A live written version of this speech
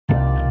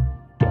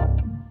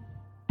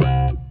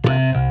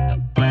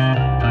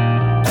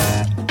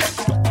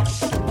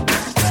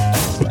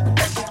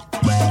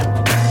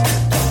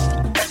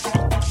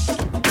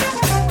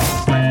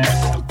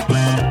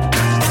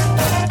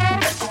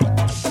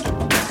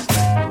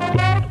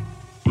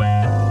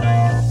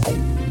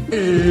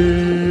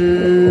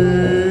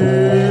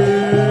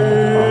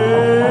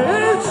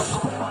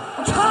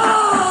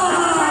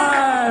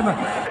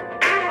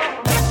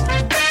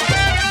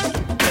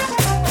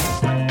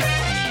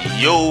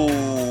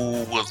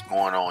Yo, what's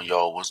going on,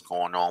 y'all? What's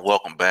going on?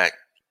 Welcome back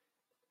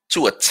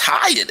to a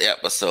tired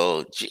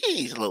episode.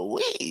 Jeez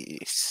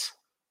Louise.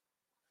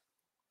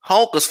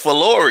 Honkus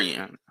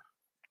Falorian.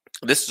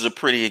 This is a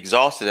pretty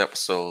exhausted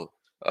episode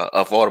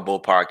of Audible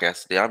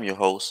Podcast today. I'm your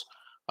host,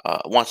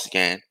 once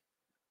again,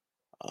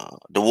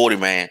 the Woody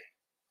Man,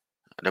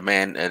 the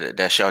man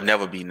that shall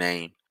never be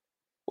named.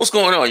 What's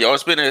going on, y'all?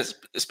 It's been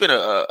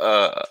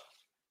a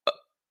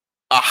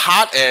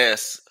hot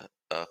ass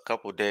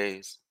couple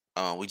days.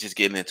 We just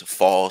getting into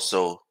fall,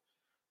 so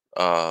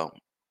I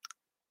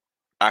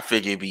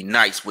figure it'd be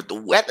nice with the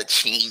weather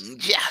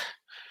change.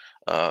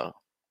 Come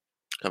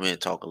in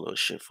and talk a little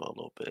shit for a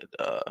little bit.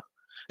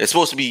 It's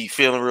supposed to be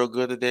feeling real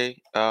good today.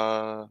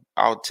 Out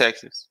in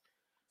Texas.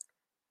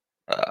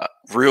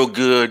 Real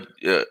good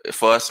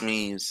for us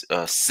means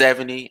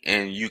 70,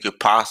 and you could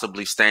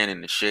possibly stand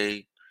in the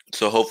shade.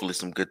 So hopefully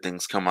some good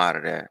things come out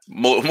of that.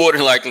 More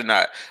than likely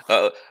not.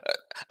 I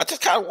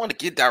just kind of want to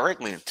get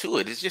directly into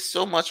it. There's just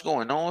so much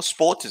going on.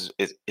 Sports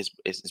is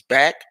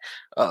back.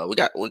 We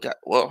got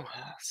well,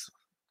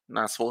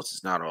 not sports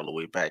is not all the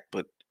way back,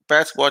 but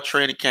basketball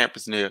training camp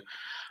is near.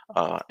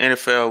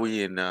 NFL,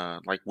 we in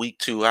like week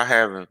 2. I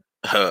haven't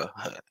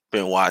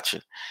been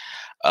watching.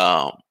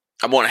 I'm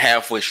on a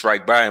halfway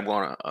strike, but I'm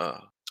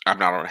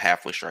not on a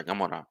halfway strike.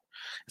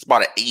 It's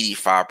about an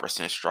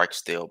 85% strike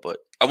still, but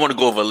I want to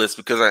go over a list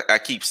because I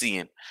keep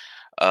seeing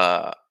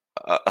a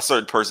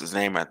certain person's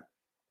name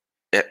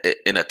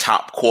in a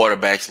top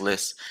quarterbacks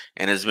list,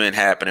 and it's been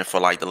happening for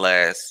like the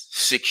last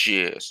 6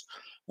 years,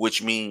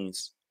 which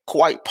means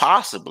quite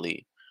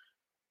possibly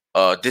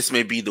this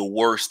may be the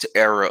worst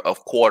era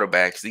of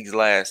quarterbacks. It's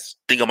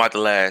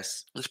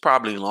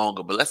probably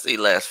longer, but let's say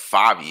last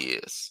 5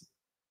 years.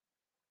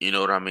 You know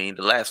what I mean?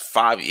 The last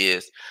 5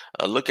 years.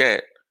 Look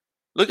at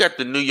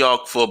the New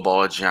York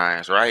Football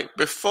Giants, right?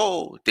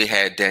 Before they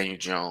had Daniel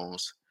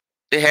Jones,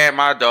 they had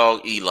my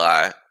dog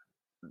Eli,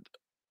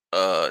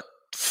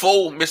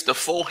 Mr.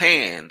 Full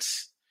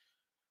Hands,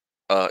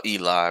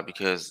 Eli,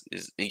 because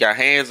he got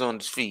hands on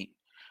his feet.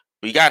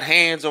 He got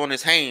hands on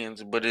his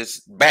hands, but it's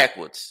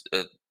backwards.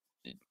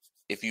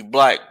 If you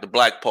black, the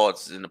black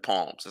parts is in the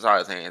palms. That's how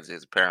his hands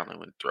is apparently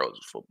when he throws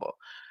the football.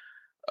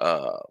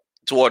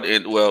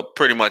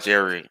 Pretty much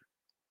every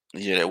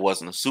year that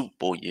wasn't a Super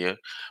Bowl year,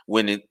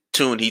 when he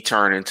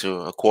turned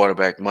into a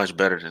quarterback much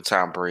better than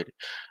Tom Brady.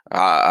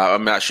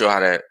 I'm not sure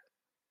how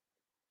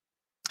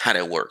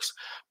that works,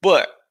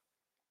 but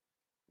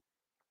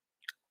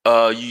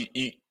you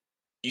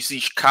see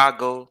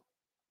Chicago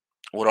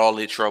with all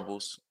their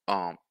troubles.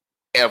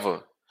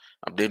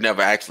 They've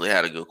never actually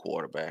had a good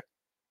quarterback.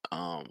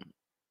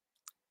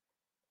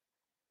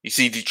 You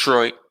see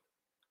Detroit,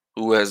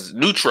 who has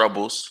new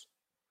troubles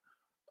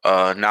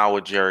now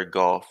with Jared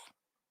Goff.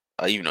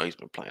 Even though he's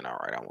been playing all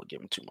right, I won't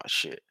give him too much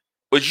shit.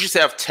 But you just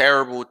have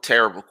terrible,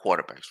 terrible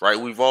quarterbacks, right?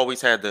 We've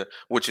always had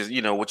which is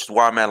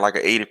why I'm at like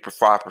an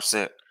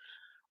 85%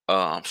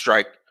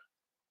 strike.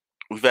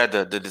 We've had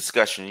the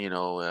discussion,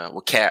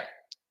 with Cap,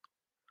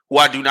 who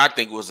I do not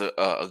think was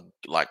a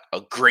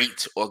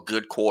great or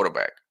good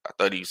quarterback. I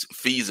thought he was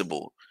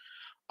feasible.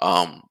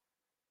 But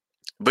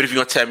if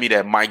you're gonna tell me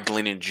that Mike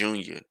Glennon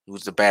Jr.,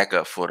 who's the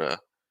backup for the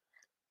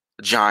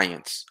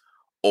Giants,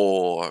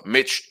 or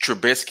Mitch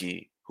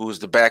Trubisky, who's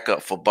the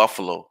backup for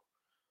Buffalo,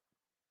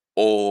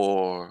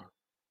 or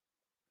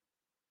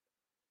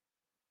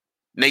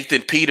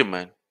Nathan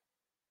Peterman,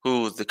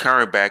 who's the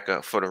current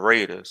backup for the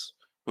Raiders,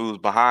 who's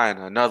behind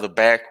another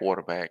bad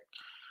quarterback,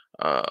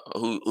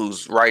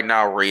 who's right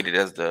now rated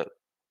as the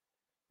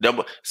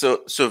number.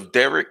 So if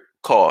Derek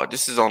Carr,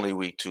 this is only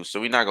week 2, so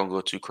we're not gonna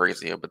go too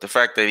crazy here. But the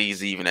fact that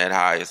he's even that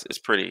high is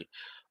pretty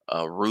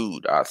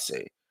rude, I'd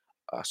say.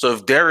 So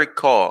if Derek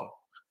Carr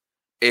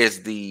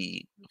is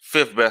the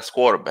 5th best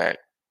quarterback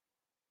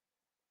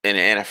in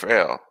the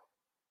NFL,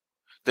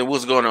 then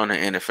what's going on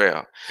in the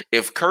NFL?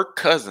 If Kirk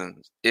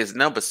Cousins is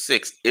number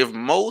 6, if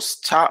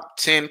most top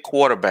 10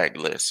 quarterback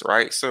lists,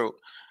 right? So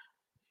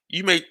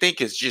you may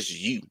think it's just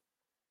you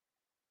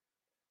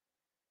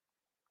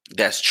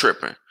that's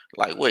tripping.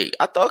 Like, wait,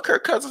 I thought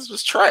Kirk Cousins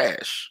was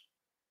trash.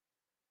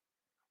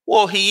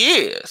 Well,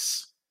 he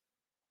is.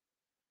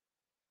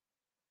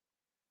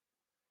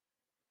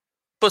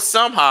 But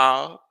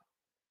somehow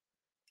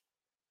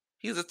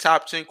he's a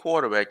top 10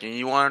 quarterback. And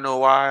you want to know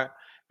why?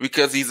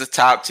 Because he's a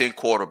top 10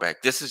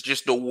 quarterback. This is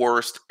just the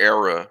worst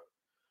era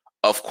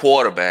of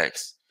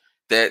quarterbacks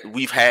that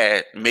we've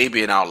had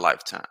maybe in our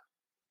lifetime.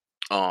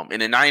 In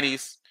the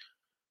 90s,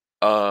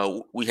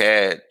 we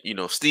had,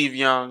 Steve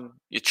Young,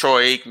 your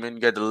Troy Aikman.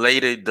 You got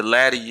the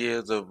latter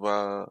years of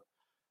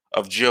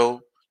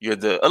Joe. You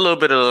had a little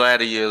bit of the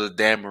latter years of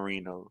Dan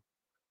Marino.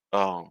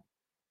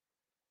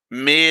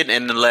 Mid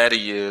and the latter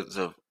years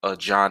of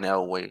John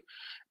Elway.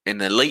 In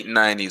the late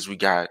 90s, we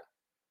got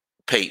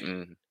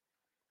Peyton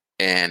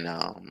and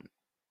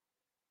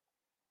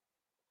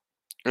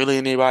really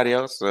anybody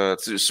else. So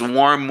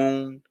Warren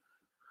Moon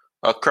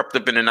crept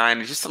up in the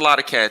 90s. Just a lot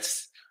of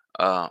cats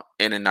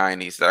in the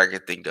 90s that I can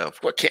think of.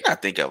 What can I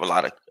think of? A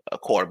lot of a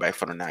quarterback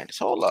for the 90s.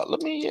 Hold up,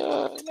 let me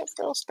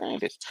NFL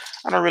standings.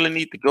 I don't really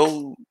need to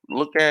go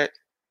look at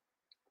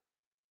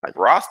like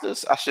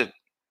rosters. I should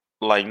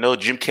like know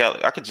Jim Kelly.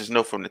 I could just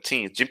know from the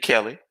teams. Jim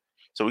Kelly.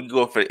 So we can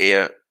go for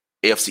the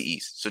AFC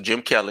East. So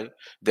Jim Kelly,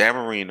 Dan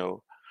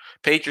Marino.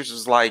 Patriots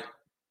was like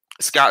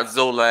Scott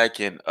Zolak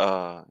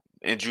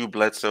and Drew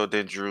Bledsoe.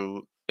 Then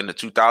Drew in the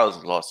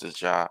 2000s lost his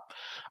job.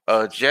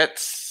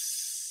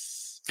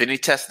 Jets, Vinny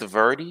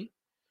Testaverde.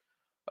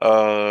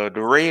 The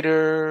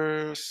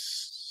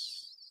Raiders.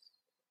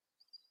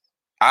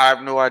 I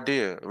have no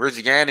idea.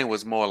 Reggie Gannon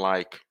was more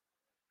like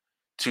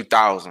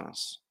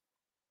 2000s.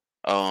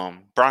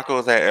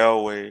 Broncos had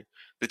Elway.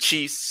 The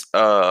Chiefs,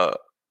 they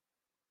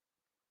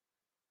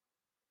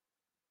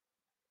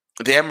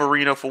had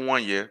Marino for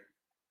 1 year.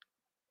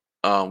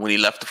 When he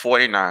left the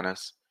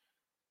 49ers.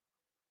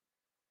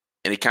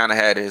 And he kind of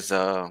had his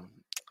I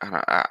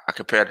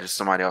compared it to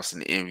somebody else in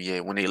the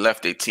NBA when they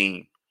left their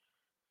team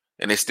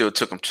and they still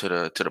took him to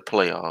the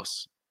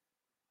playoffs.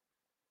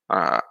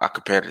 I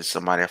compared it to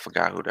somebody, I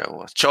forgot who that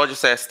was.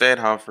 Chargers had Stan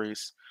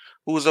Humphries,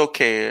 who was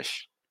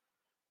okay-ish.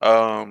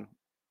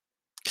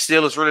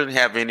 Steelers really didn't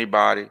have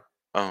anybody.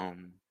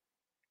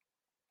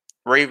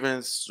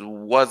 Ravens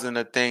wasn't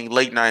a thing.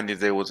 Late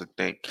 90s, it was a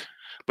thing.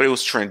 But it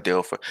was Trent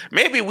Dilfer.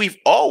 Maybe we've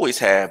always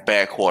had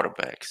bad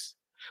quarterbacks.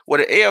 Well,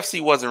 the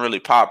AFC wasn't really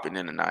popping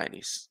in the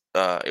 90s.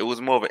 It was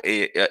more of an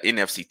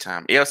NFC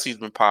time. AFC's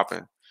been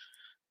popping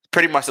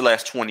pretty much the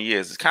last 20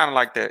 years. It's kind of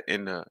like that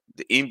in the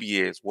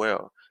NBA as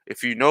well.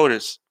 If you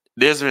notice,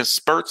 there's been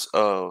spurts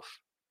of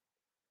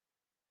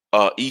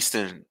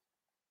Eastern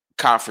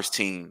Conference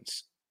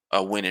teams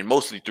winning,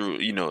 mostly through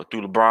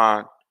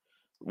LeBron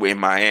in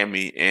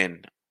Miami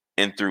and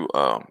through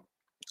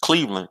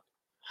Cleveland.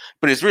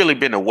 But it's really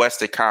been a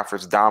Western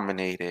Conference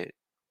dominated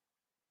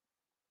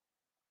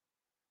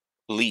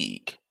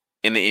league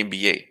in the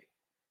NBA.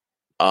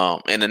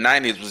 And the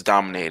 90s was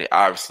dominated,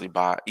 obviously,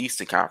 by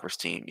Eastern Conference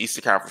team.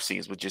 Eastern Conference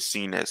teams were just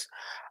seen as,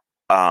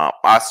 I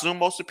assume,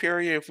 most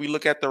superior. If we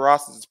look at the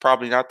rosters, it's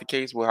probably not the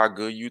case with how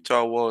good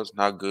Utah was and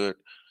how good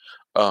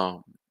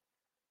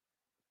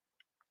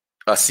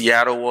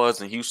Seattle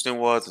was and Houston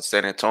was and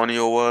San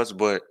Antonio was.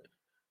 But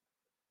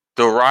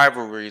the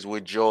rivalries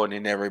with Jordan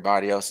and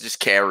everybody else just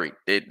carried.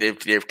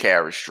 They've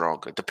carried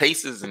stronger. The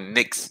Pacers and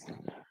Knicks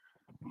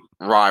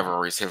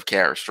rivalries have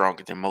carried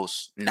stronger than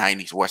most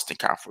 90s Western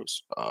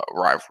Conference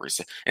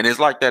rivalries. And it's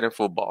like that in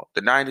football.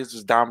 The 90s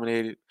was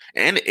dominated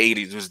and the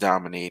 80s was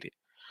dominated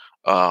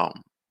by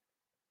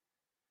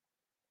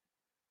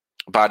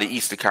the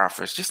Eastern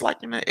Conference. Just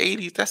like in the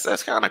 80s,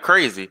 that's kind of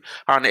crazy.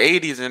 How in the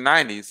 80s and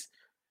 90s,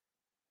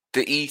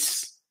 the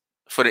East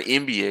for the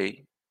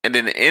NBA and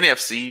then the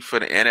NFC for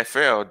the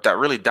NFL that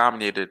really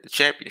dominated the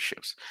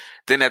championships.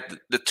 Then at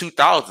the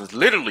 2000s,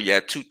 literally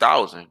at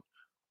 2000,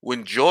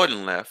 when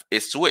Jordan left,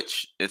 it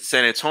switched and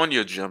San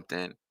Antonio jumped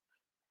in.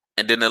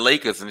 And then the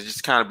Lakers, and it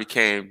just kind of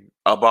became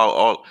about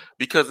all,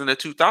 because in the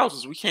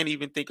 2000s, we can't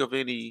even think of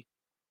any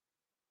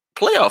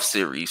playoff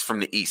series from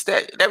the East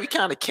that we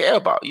kind of care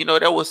about.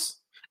 That was,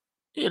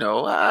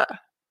 LeBron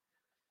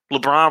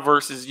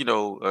versus,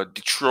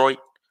 Detroit.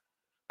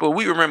 But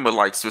we remember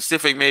like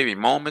specific maybe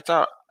moments.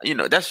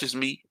 That's just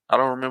me. I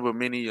don't remember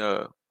many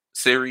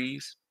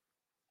series.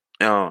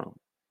 And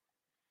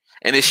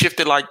it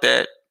shifted like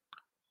that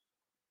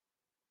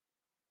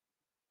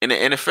in the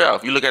NFL.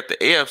 If you look at the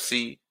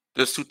AFC,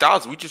 this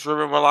 2000, we just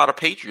remember a lot of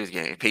Patriots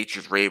games.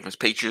 Patriots Ravens,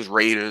 Patriots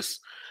Raiders.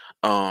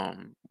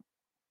 It's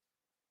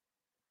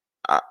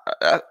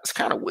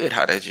kind of weird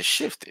how that just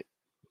shifted.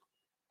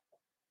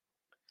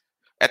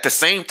 At the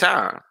same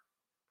time,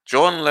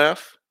 Jordan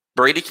left,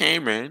 Brady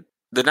came in.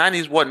 The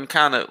 90s wasn't the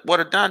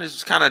 90s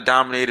was kind of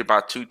dominated by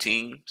two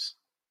teams.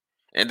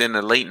 And then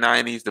the late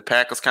 90s, the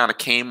Packers kind of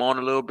came on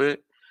a little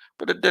bit.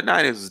 But the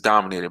 90s was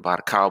dominated by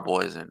the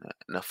Cowboys and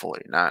the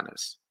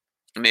 49ers.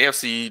 In the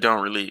AFC, you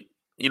don't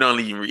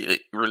even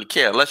really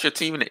care unless your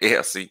team in the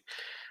AFC.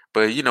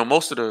 But,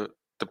 most of the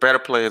better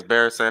players,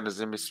 Barry Sanders,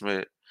 Emmitt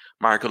Smith,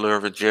 Michael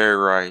Irvin, Jerry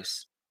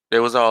Rice, it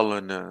was all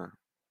in the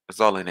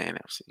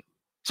NFC.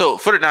 So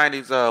for the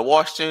 90s,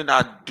 Washington,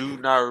 I do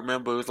not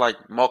remember. It was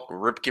like Mark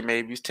Ripken,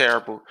 maybe. He's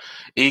terrible.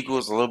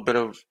 Eagles, a little bit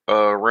of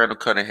Randall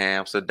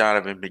Cunningham. So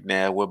Donovan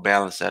McNabb will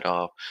balance that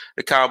off.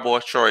 The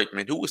Cowboys, Troy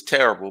Aikman, who was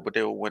terrible, but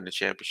they will win the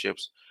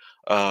championships.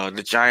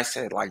 The Giants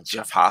had like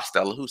Jeff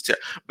Hostetler, who's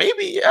terrible.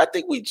 Maybe, I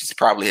think we just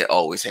probably had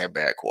always had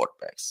bad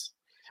quarterbacks.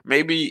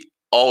 Maybe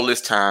all this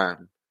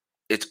time,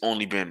 it's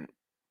only been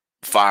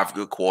 5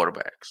 good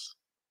quarterbacks.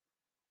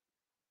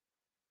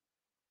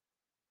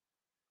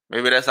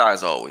 Maybe that's how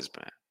it's always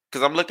been.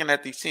 Because I'm looking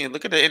at these teams.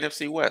 Look at the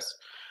NFC West.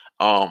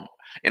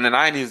 In the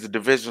 90s, the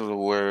divisions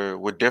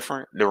were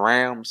different. The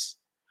Rams,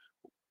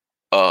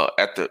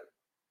 at the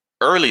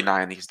early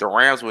 90s, the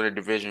Rams were in a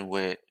division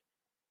with,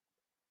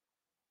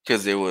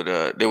 because they were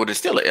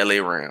still the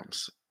LA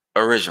Rams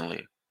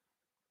originally.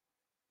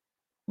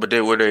 But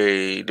they were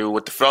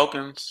with the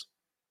Falcons,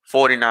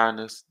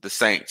 49ers, the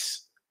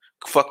Saints.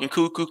 Fucking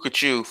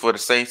cuckoo for the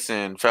Saints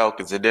and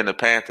Falcons, and then the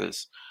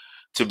Panthers.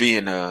 to be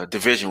in a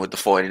division with the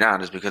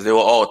 49ers because they were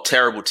all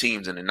terrible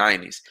teams in the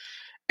 90s.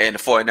 And the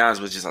 49ers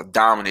was just a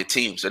dominant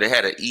team. So they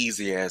had an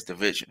easy ass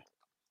division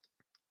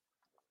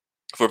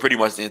for pretty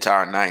much the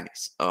entire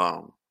 90s.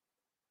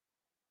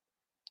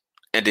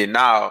 And then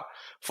now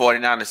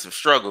 49ers have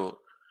struggled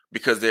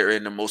because they're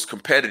in the most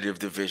competitive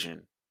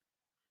division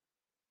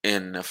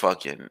in the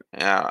fucking.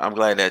 I'm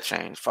glad that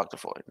changed. Fuck the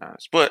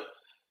 49ers. But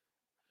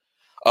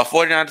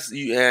 49ers,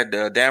 you had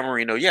Dan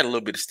Marino. You had a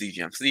little bit of Steve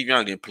Young. Steve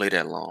Young didn't play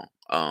that long.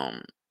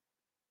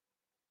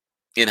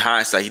 In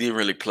hindsight, he didn't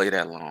really play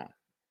that long.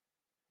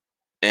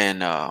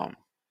 And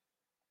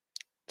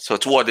so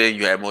toward the end,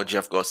 you had more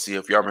Jeff Garcia.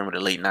 If y'all remember the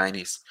late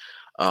 90s,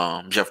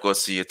 Jeff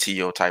Garcia,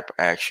 T.O. type of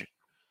action.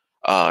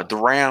 The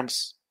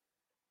Rams,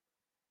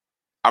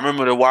 I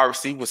remember the wide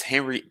receiver was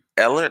Henry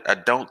Ellert.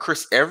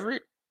 Chris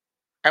Everett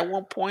at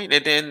one point.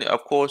 And then,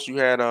 of course, you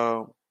had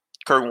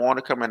Kurt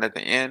Warner coming at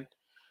the end.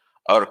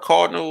 The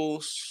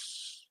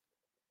Cardinals,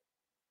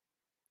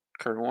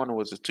 Kurt Warner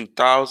was the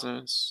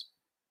 2000s.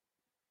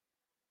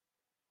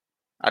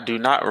 I do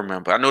not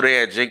remember. I know they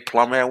had Jake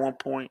Plummer at one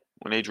point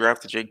when they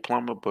drafted Jake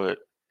Plummer, but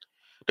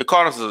the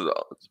Cardinals is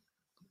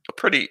a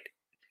pretty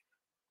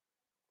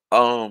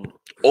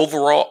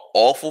overall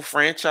awful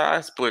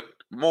franchise, but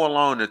more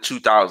along the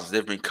 2000s,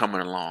 they've been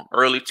coming along.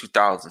 Early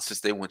 2000s, since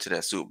they went to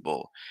that Super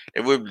Bowl,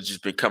 they've really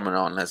just been coming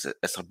on as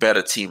a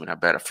better team and a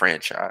better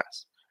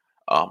franchise.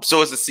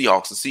 So is the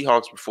Seahawks. The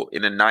Seahawks before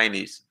in the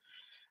 90s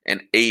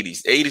and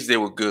 80s. 80s they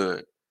were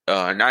good.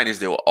 90s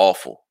they were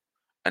awful.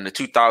 And the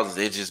 2000s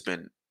they've just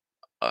been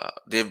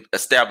they've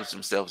established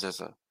themselves as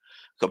a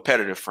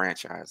competitive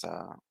franchise.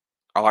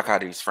 I like how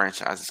these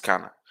franchises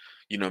kind of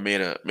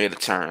made a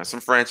turn. Some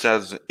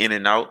franchises are in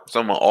and out.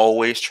 Some are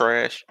always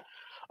trash.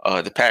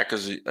 The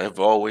Packers have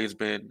always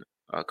been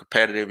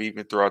competitive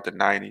even throughout the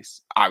 90s.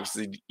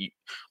 Obviously,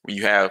 when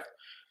you have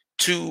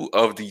two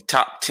of the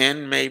top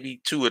 10,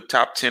 maybe two of the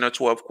top 10 or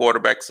 12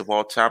 quarterbacks of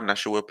all time. Not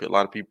sure what a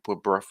lot of people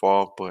put Brett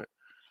Favre, but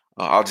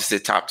I'll just say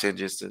top 10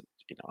 just to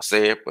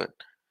say it. But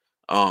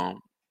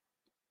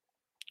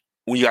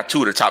when you got two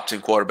of the top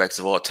 10 quarterbacks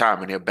of all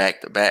time and they're back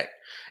to back,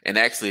 and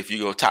actually if you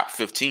go top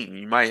 15,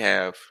 you might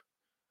have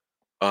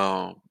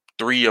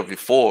three of the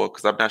four,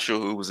 because I'm not sure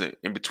who was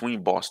in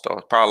between Ball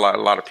Stars. Probably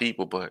a lot of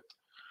people, but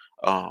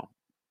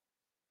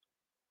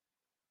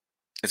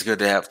it's good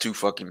to have two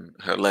fucking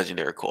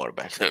legendary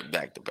quarterbacks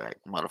back to back,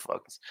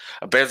 motherfuckers.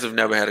 Bears have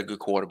never had a good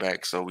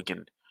quarterback, so we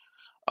can.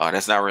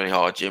 That's not really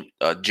hard. Jim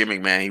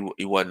McMahon,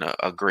 he wasn't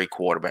a great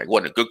quarterback.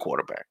 Wasn't a good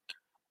quarterback.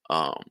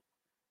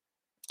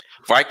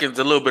 Vikings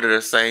a little bit of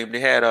the same. They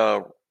had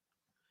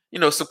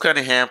some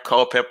Cunningham,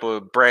 Culpepper,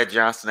 Brad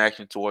Johnson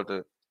action toward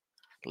the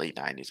late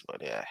 90s,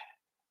 but yeah.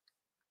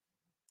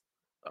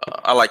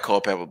 I like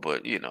Culpepper,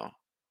 but in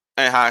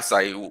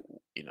hindsight,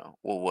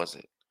 what was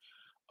it?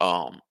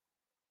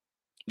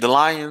 The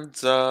Lions,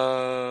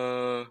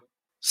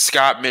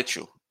 Scott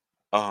Mitchell,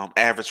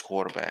 average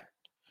quarterback.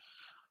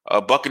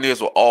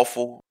 Buccaneers were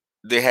awful.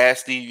 They had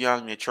Steve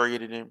Young. They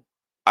traded him.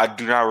 I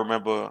do not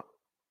remember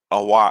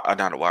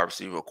not a wide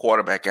receiver, a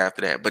quarterback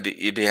after that, but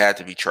it had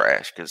to be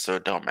trash so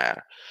it don't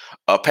matter.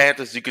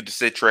 Panthers, you could just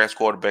say trash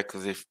quarterback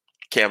because if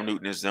Cam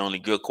Newton is the only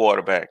good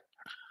quarterback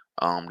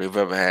they've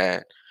ever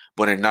had.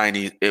 But in the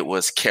 90s, it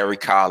was Kerry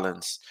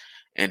Collins,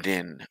 and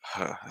then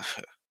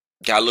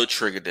got a little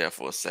triggered there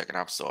for a second.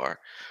 I'm sorry.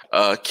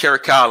 Kerry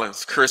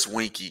Collins, Chris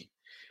Winkie,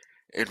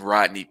 and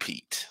Rodney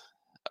Peete.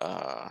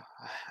 I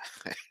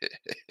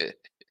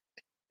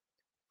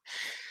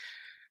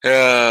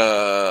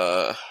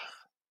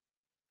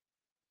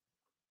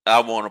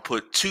want to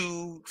put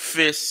 2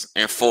 fists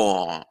and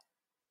forearm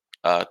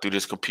through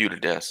this computer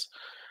desk,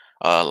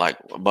 like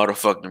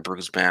motherfucking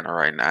Bruce Banner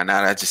right now. And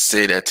I just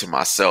say that to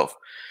myself,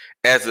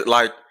 as it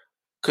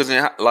because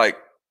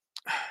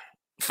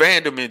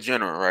fandom in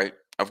general, right?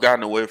 I've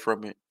gotten away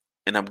from it,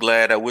 and I'm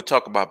glad that we're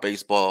talking about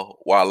baseball.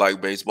 Why I like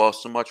baseball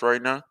so much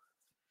right now,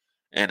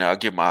 and I'll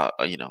give my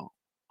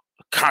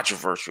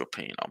controversial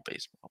opinion on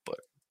baseball. But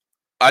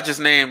I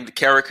just named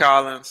Kerry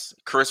Collins,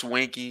 Chris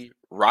Winkie,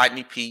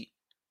 Rodney Peete,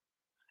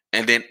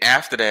 and then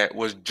after that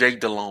was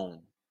Jake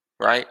Delhomme,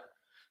 right?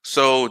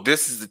 So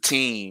this is the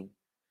team.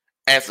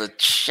 As a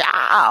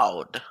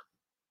child,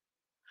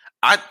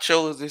 I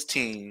chose this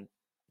team.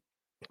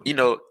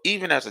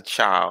 Even as a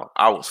child,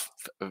 I was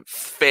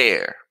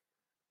fair.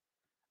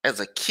 As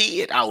a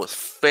kid, I was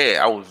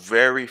fair. I was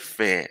very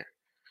fair.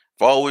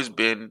 I've always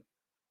been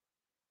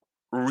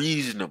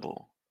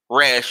reasonable,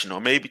 rational,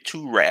 maybe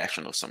too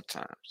rational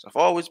sometimes. I've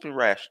always been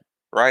rational,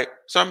 right?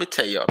 So let me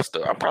tell y'all a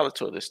story. I probably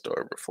told this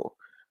story before.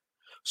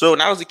 So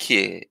when I was a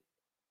kid,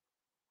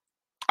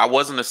 I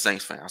wasn't a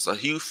Saints fan. I was a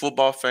huge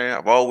football fan.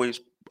 I've always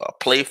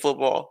played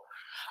football.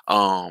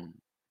 I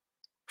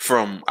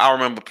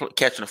remember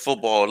catching a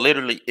football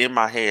literally in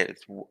my head.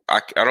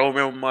 I don't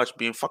remember much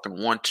being fucking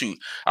 1-2.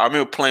 I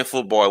remember playing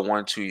football at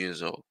 1-2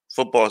 years old.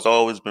 Football has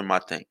always been my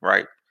thing,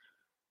 right?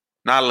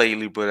 Not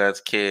lately, but as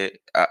a kid,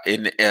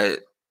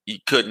 you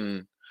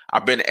couldn't.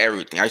 I've been to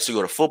everything. I used to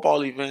go to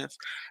football events.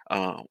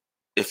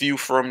 If you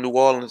from New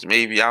Orleans,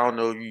 maybe I don't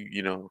know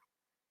you.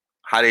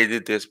 how they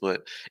did this,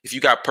 but if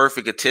you got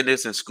perfect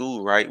attendance in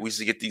school, right, we used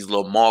to get these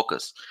little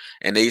markers,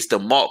 and they used to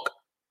mark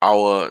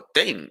our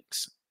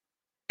things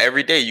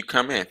every day you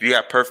come in. If you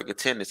got perfect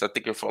attendance, I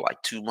think it for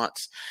like 2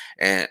 months,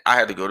 and I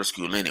had to go to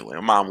school anyway.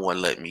 My mom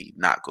wouldn't let me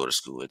not go to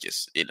school. It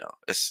just,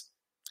 it's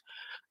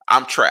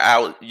I'm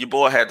try. Your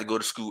boy had to go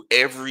to school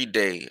every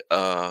day,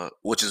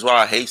 which is why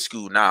I hate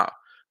school now.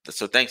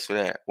 So thanks for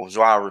that. Which is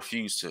why I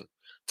refuse to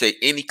take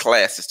any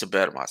classes to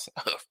better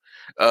myself,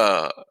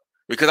 uh,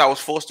 because I was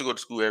forced to go to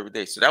school every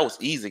day. So that was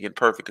easy getting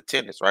perfect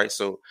attendance, right?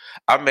 So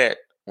I met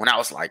when I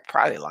was like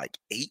probably like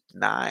 8,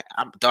 9.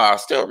 I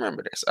still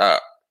remember this. I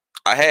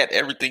had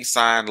everything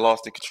signed,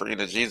 lost to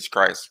Katrina, Jesus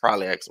Christ,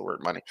 probably extra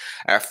word money.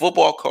 I had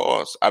football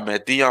cards. I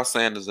met Deion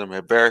Sanders. I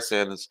met Barry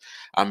Sanders.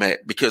 I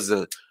met because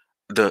the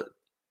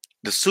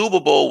the Super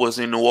Bowl was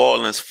in New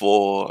Orleans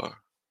for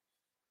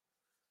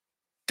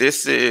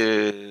this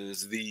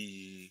is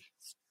the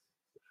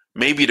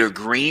maybe the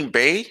Green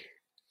Bay.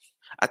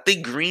 I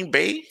think Green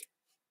Bay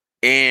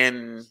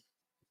and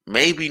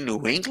maybe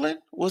New England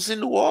was in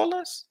New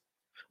Orleans.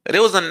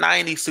 There was a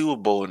 90 Super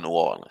Bowl in New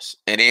Orleans.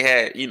 And they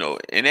had,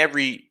 in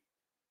every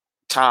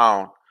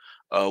town,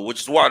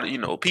 which is why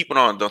people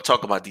don't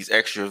talk about these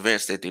extra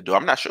events that they do.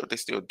 I'm not sure if they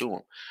still do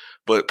them,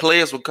 but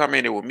players would come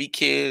in there with me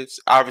kids.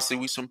 Obviously,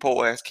 we some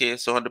poor ass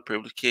kids, so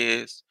underprivileged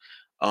kids.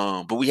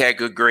 But we had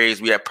good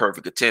grades. We had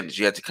perfect attendance.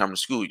 You had to come to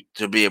school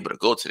to be able to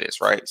go to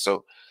this, right?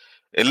 So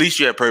at least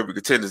you had perfect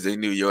attendance. They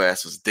knew your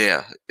ass was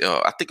there.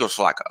 I think it was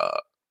for like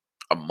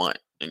a month,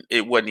 and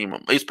it wasn't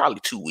even. It was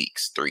probably 2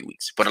 weeks, 3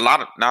 weeks. But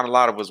not a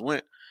lot of us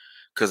went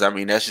because I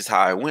mean that's just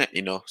how it went.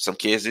 Some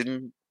kids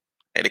didn't,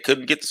 and they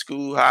couldn't get to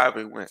school.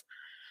 However it went.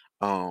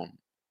 Um,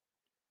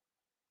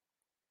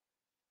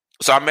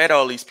 so I met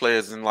all these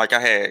players, and like I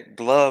had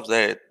gloves, I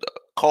had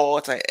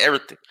cards, I had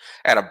everything.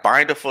 I had a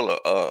binder full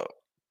of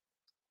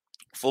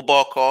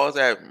football cards.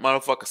 I had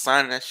motherfuckers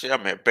signing that shit. I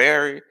met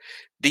Barry,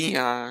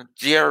 Dion,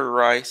 Jerry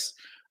Rice,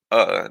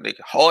 nigga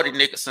Hardy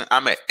Nickerson.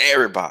 I met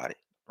everybody,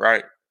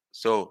 right?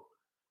 So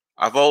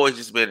I've always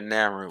just been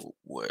enamored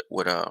with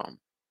the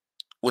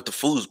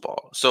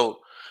foosball. So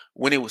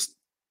when it was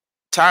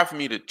time for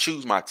me to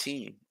choose my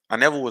team, I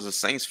never was a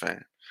Saints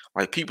fan.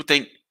 Like people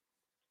think,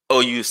 oh,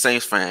 you a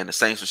Saints fan, the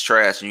Saints was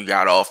trash and you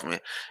got off me.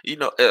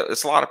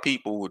 It's a lot of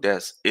people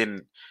that's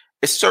in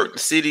it's certain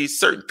cities,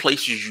 certain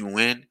places you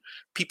in.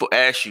 People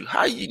ask you,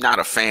 how you not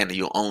a fan of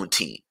your own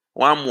team?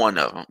 Well, I'm one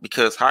of them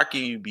because how can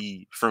you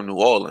be from New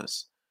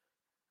Orleans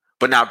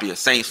but not be a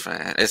Saints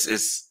fan?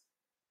 It's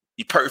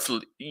you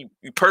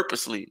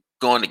purposely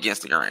going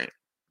against the grain.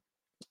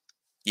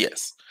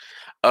 Yes.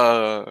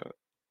 Uh,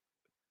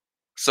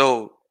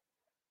 so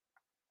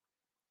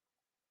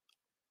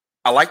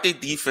I like their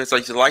defense. I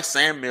used to like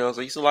Sam Mills.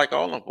 I used to like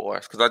all them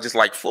boys because I just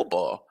like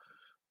football.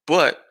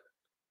 But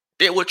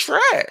they were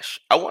trash.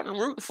 I wasn't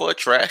rooting for a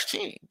trash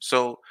team.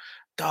 So,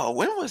 dog,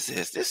 when was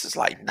this? This is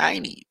like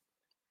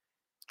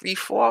 93,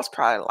 4. I was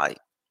probably like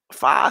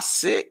 5,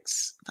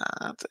 6,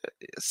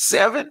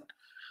 7.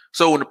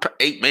 So when the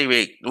 8, maybe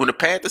 8, when the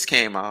Panthers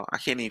came out, I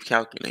can't even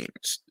calculate.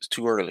 It's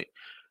too early.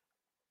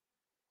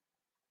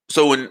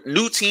 So when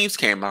new teams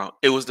came out,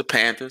 it was the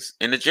Panthers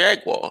and the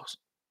Jaguars.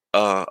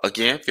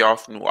 Again, if y'all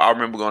from I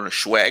remember going to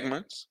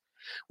Schwagman's.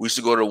 We used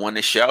to go to one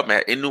in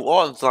Shelby in New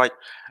Orleans. Like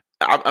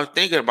I'm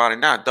thinking about it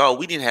now, dog.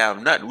 We didn't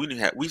have nothing. We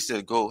used to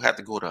have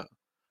to go to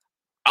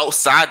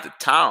outside the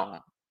town,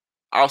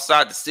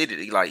 outside the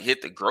city to like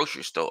hit the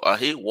grocery store or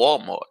hit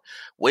Walmart.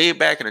 Way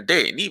back in the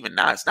day, and even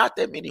now, it's not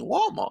that many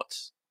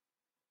Walmarts.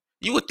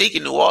 You would think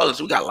in New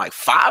Orleans we got like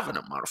 5 of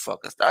them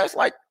motherfuckers. It's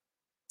like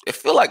it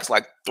feel like it's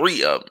like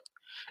 3 of them,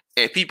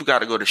 and people got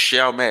to go to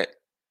Chalmette,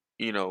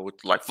 with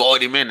like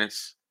 40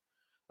 minutes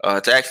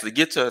to actually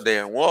get to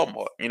there in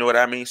Walmart. You know what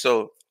I mean?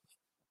 So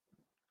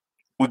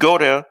we go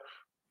there,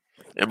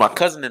 and my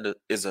cousin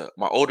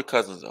my older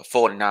cousin is a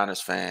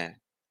 49ers fan,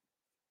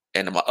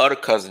 and my other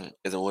cousin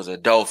was a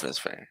Dolphins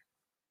fan,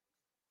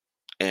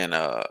 and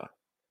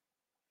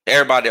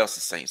everybody else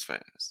is Saints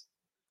fans.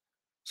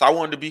 So I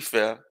wanted to be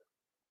fair,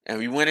 and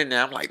we went in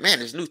there. I'm like, man,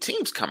 there's new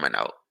teams coming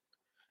out,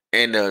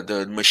 and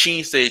the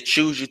machine said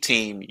choose your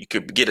team. You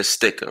could get a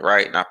sticker,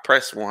 right? And I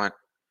pressed one.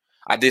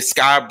 I did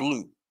sky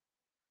blue.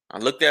 I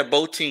looked at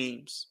both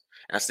teams,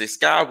 and I said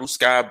sky blue,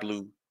 sky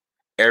blue.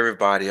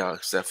 Everybody else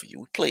except for you.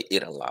 We play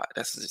it a lot.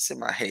 That's just in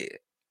my head.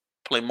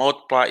 Play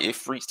multiply, it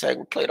freeze tag.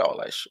 We played all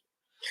that shit.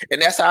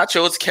 And that's how I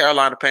chose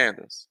Carolina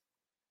Panthers.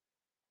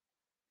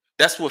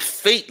 That's what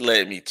fate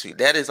led me to.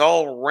 That is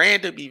all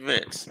random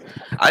events.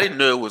 I didn't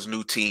know it was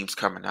new teams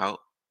coming out.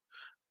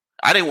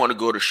 I didn't want to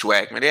go to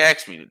Schwagman. They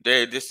asked me.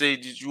 They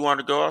said, did you want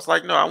to go? I was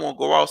like, no, I won't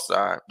go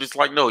outside. Just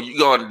like, no, you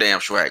go on the damn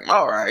Schwagman.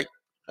 All right.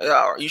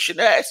 You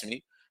shouldn't ask me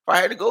if I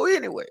had to go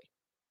anyway.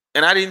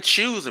 And I didn't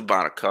choose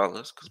about the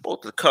colors because both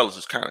the colors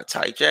was kind of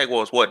tight.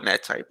 Jaguars wasn't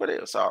that tight, but it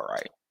was all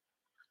right.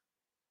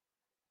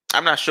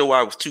 I'm not sure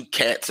why it was 2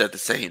 cats at the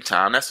same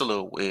time. That's a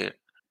little weird.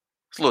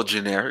 It's a little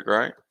generic,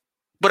 right?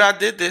 But I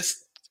did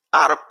this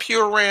out of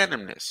pure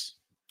randomness.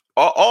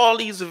 All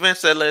these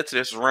events that led to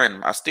this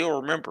random. I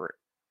still remember it.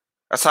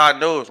 That's how I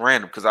know it's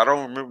random because I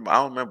don't remember. I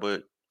don't remember.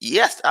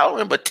 Yes, I don't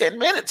remember 10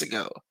 minutes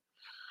ago,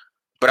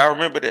 but I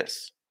remember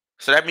this.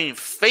 So that means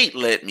fate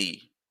led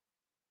me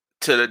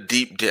to the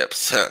deep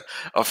depths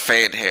of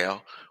fan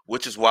hell,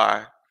 which is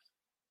why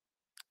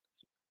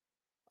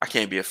I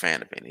can't be a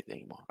fan of anything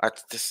anymore.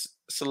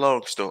 It's a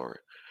long story,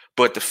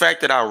 but the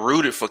fact that I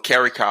rooted for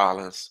Kerry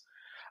Collins,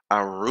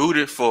 I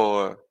rooted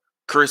for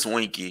Chris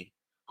Winkie,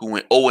 who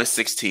went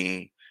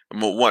 0-16,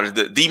 one of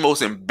the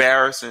most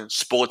embarrassing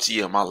sports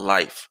year of my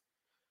life.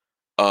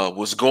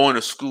 Was going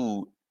to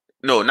school.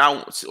 No,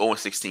 not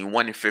 0-16,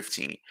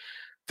 1-15.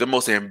 The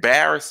most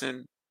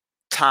embarrassing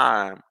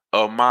time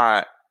of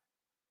my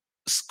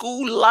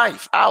school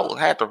life. I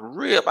had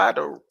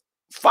to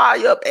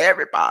fire up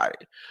everybody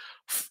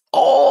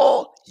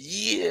all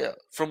year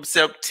from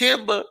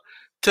September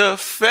to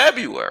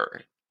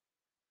February.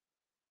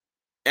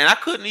 And I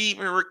couldn't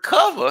even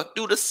recover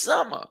through the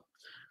summer.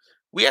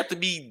 We have to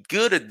be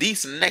good or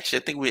decent next year.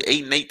 I think we're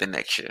 8-8 the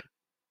next year.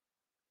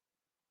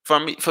 For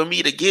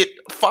me to get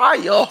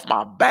fire off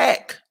my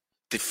back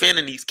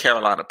defending these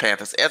Carolina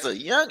Panthers as a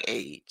young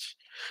age.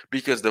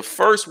 Because the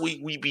first week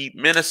we beat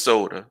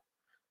Minnesota,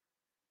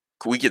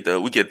 we get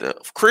the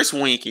Chris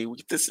Winkie, we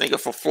get this nigga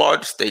from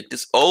Florida State,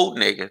 this old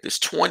nigga, this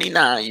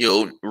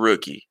 29-year-old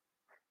rookie.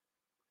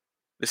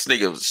 This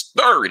nigga was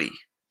 30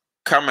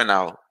 coming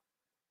out.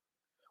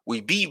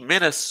 We beat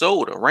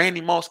Minnesota.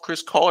 Randy Moss,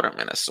 Chris Carter,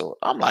 Minnesota.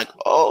 I'm like,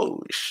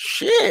 oh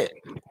shit.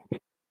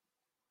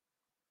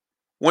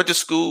 Went to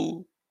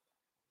school.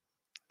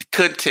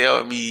 Couldn't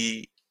tell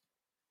me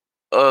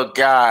a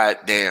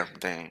goddamn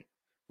thing.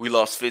 We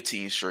lost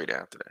 15 straight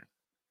after that.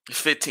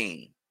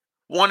 15.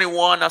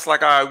 1-1, that's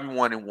like, all right, we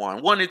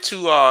 1-1.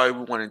 1-2, all right,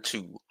 we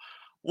 1-2.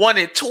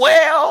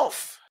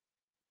 1-12,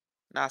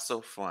 not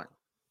so fun.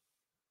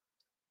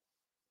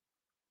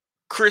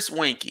 Chris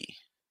Winkie,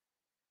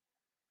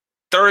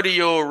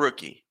 30-year-old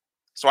rookie.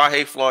 So I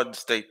hate Florida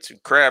State too.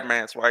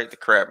 Crabman, so I hate the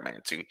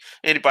Crabman too.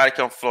 Anybody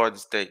come from Florida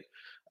State,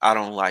 I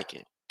don't like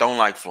it. Don't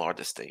like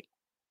Florida State.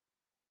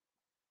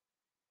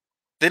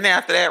 Then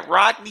after that,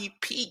 Rodney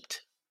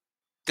Peete.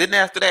 Then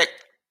after that,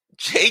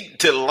 Jake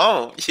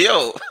DeLone.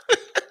 Yo,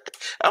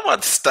 I'm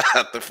about to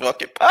start the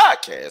fucking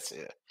podcast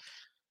here.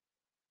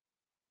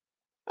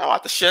 I'm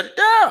about to shut it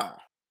down.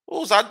 What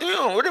was I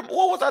doing? What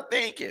was I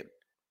thinking?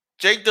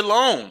 Jake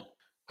DeLone.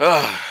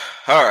 All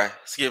right,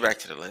 let's get back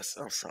to the list.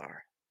 I'm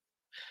sorry.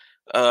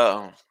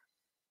 I'm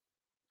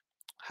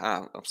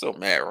so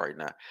mad right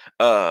now.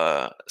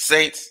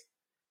 Saints.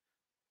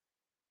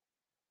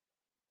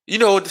 You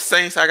know the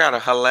Saints, I got a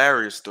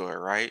hilarious story,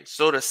 right?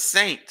 So the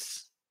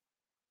Saints,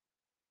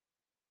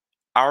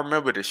 I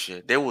remember this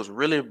shit. They was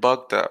really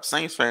bucked up.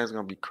 Saints fans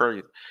gonna be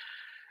crazy.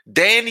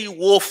 Danny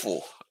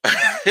Wolfle.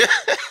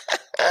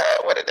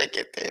 Where did they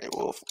get Danny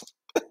Wolfle?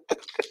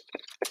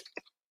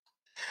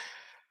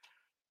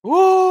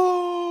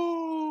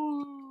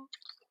 Woo!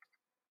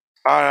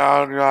 I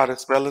don't know how to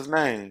spell his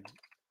name.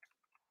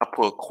 I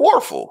put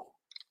Quarfle.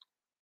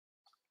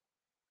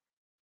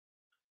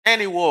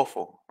 Danny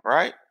Wolfle,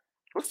 right?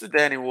 What's the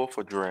Danny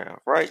Wolfle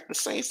draft, right? The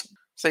Saints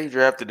say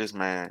drafted this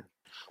man.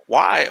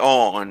 Why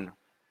on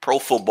Pro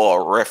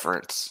Football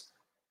Reference,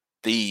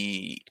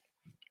 the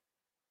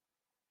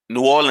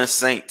New Orleans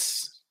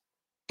Saints,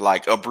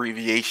 like,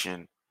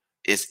 abbreviation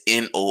is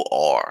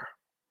NOR?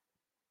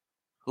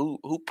 Who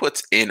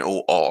puts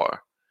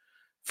NOR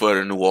for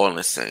the New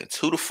Orleans Saints?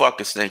 Who the fuck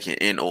is thinking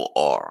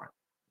NOR?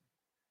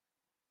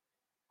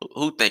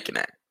 Who thinking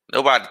that?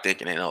 Nobody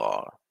thinking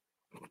NOR.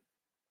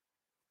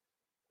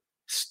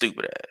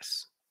 Stupid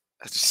ass.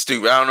 That's just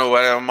stupid. I don't know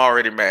why I'm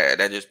already mad.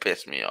 That just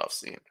pissed me off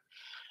seeing it.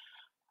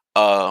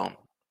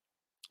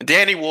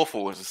 Danny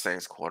Wolfle was the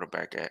Saints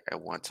quarterback at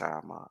one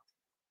time.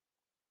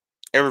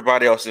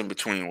 Everybody else in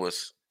between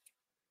was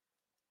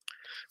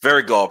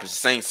very garbage.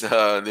 Saints,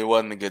 they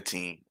wasn't a good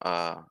team.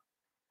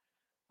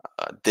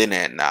 Then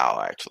and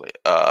now, actually.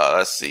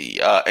 Let's see.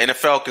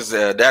 NFL, because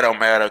that don't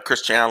matter.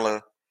 Chris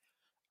Chandler,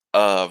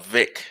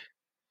 Vic,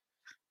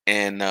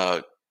 and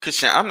I'm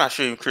not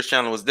sure even Chris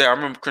Chandler was there. I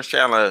remember Chris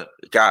Chandler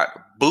got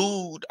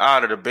booed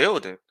out of the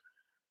building.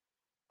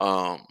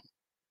 I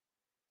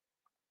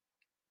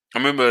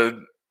remember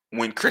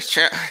when Chris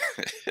Chandler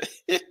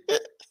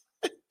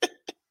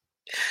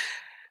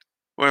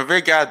when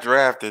Vic got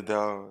drafted,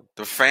 though,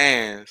 the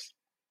fans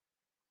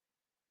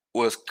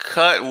was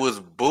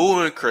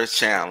booing Chris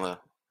Chandler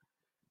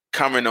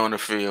coming on the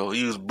field.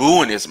 He was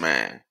booing this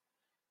man.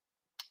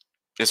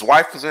 His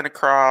wife was in the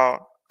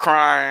crowd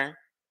crying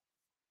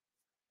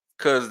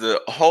because the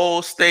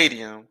whole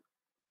stadium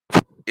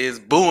is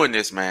booing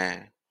this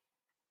man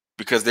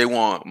because they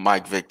want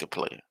Mike Vick to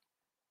play.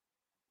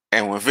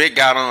 And when Vic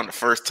got on the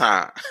first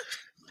time,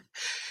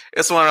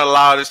 it's one of the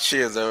loudest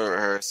cheers I've ever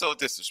heard. So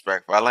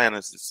disrespectful.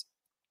 Atlanta's is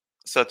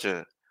such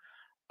a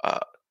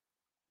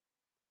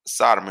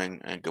Sodom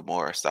and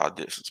Gomorrah style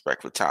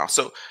disrespectful town.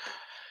 So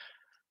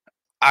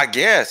I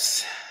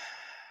guess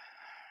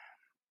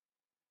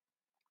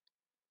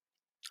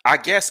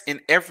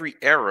in every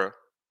era,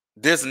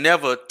 there's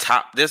never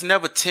 10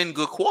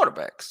 good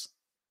quarterbacks.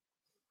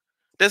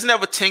 There's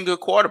never 10 good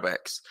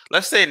quarterbacks.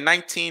 Let's say in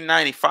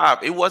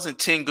 1995, it wasn't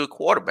 10 good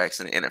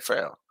quarterbacks in the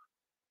NFL.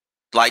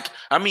 Like,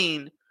 I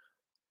mean,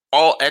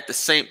 all at the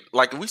same,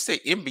 like if we say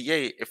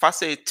NBA, if I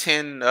say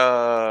 10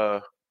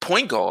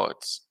 point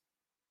guards,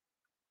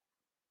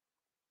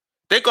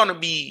 they're gonna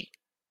be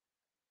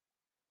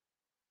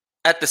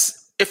at the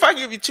if I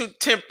give you 10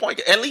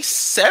 point, at least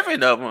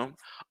 7 of them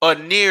are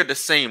near the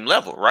same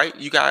level, right?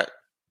 You got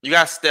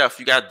Steph,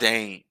 you got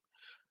Dame.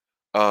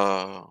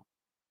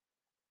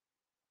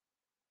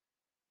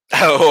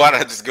 Oh, why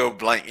did I just go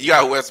blank? You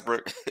got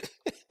Westbrook.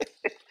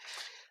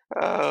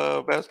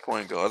 Best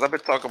point guards. I've been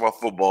talking about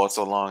football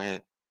so long.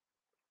 And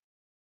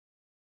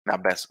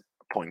not best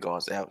point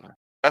guards ever.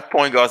 Best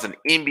point guards in the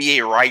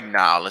NBA right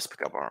now. Let's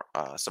pick up our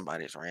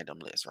somebody's random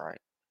list, right?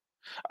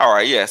 All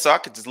right, yeah. So I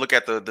could just look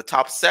at the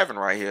top 7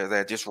 right here.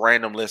 That just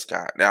random list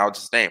guy. Now I'll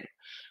just name it.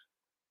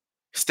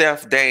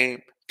 Steph,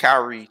 Dame,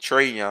 Kyrie,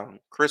 Trae Young,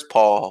 Chris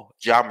Paul,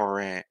 Ja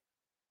Morant,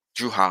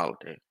 Drew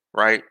Holiday.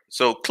 Right.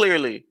 So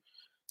clearly,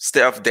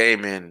 Steph,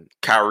 Dame, and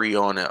Kyrie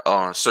on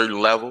a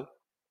certain level.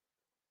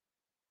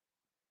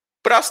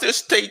 But I'll still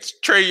take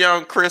Trae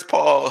Young, Chris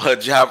Paul,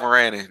 Ja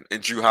Morant,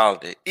 and Drew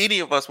Holiday. Any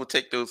of us would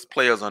take those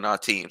players on our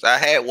teams. I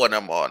had one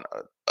of them on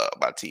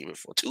my team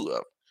before, 2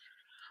 of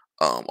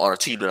them, on a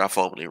team that I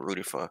formerly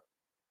rooted for.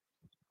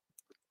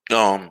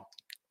 On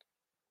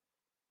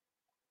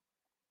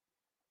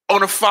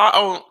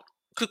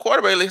the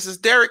quarterback list is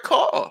Derek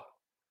Carr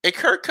and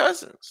Kirk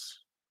Cousins.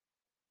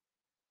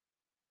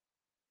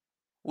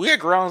 We're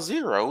at ground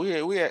zero. We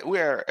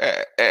are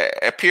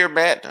at pure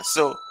madness.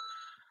 So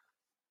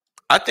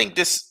I think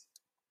this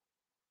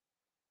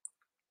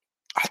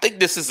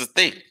is a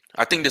thing.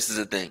 I think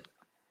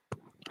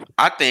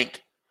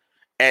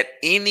at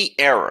any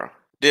era,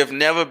 there have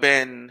never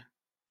been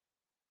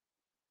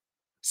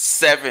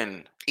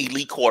 7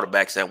 elite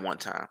quarterbacks at one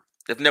time.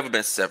 There've never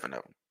been 7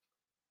 of them.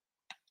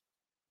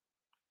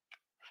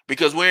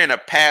 Because we're in a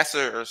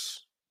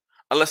passers,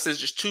 unless there's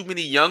just too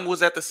many young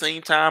ones at the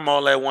same time,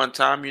 all at one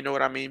time, you know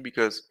what I mean?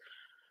 Because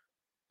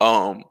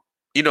only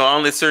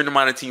a certain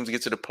amount of teams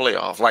get to the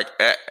playoffs. Like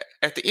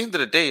at the end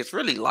of the day, it's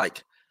really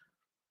like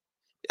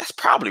that's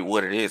probably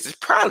what it is. It's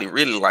probably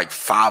really like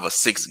 5 or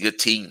 6 good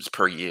teams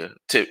per year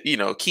to,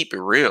 keep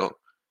it real.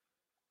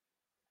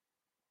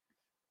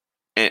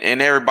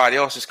 And everybody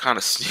else just kind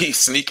of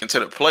sneak into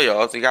the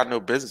playoffs. They got no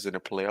business in the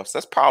playoffs.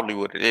 That's probably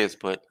what it is.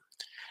 But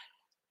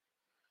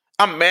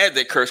I'm mad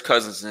that Kirk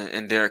Cousins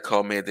and Derek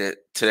Carr made that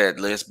to that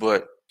list.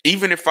 But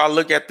even if I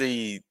look at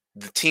the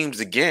teams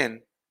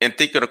again and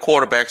think of the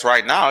quarterbacks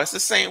right now, it's the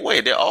same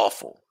way. They're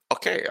awful.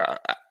 Okay, all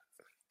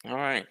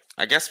right.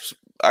 I guess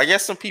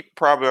some people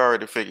probably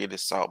already figured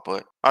this out,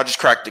 but I'll just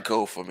crack the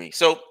code for me.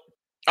 So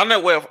on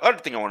that way, other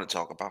thing I want to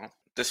talk about.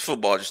 This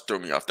football just threw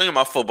me off. Thinking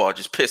about football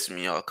just pissed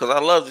me off because I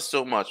love it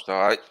so much. All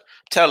right,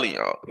 telling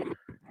y'all,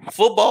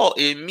 football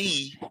in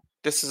me,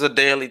 this is a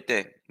daily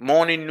thing.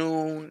 Morning,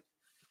 noon,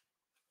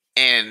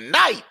 and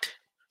night.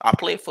 I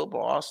play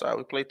football outside.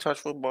 We play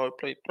touch football, we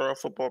play throw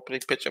football, play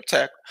pitch up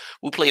tackle.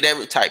 We played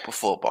every type of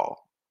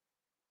football.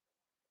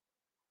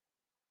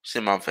 It's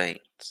in my veins.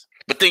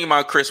 But thinking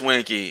about Chris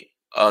Weinke,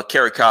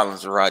 Kerry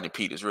Collins, and Rodney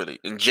Peters, really,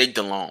 and Jake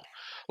Delhomme,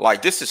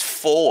 like this is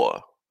 4.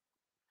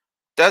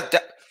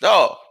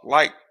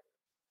 Like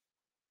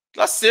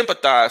let's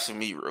sympathize for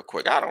me real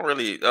quick. I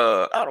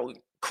don't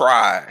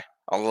cry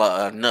a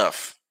lot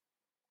enough.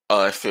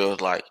 It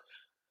feels like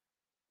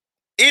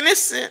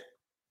innocent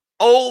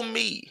old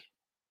me,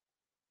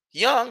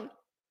 young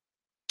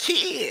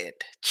kid,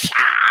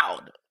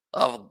 child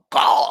of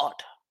God.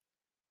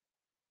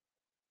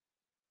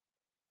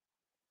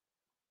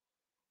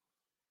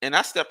 And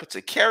I step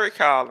into Kerry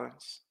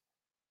Collins,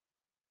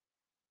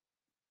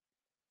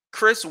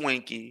 Chris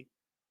Weinke,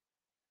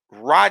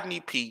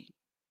 Rodney Pete,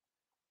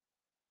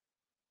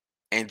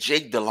 and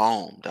Jake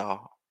Delhomme,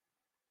 dog.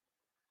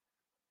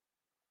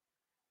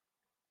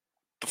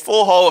 The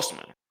 4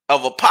 horsemen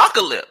of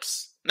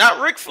apocalypse.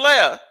 Not Ric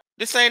Flair.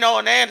 This ain't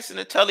Owen Anderson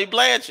and Tully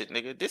Blanchard,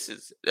 nigga. This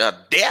is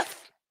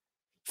death,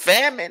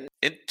 famine,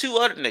 and 2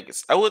 other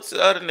niggas. What's the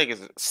other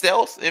niggas?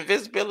 Stealth,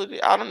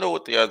 invisibility. I don't know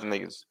what the other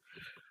niggas.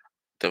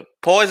 The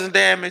poison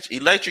damage,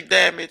 electric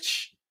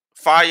damage,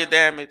 fire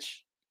damage.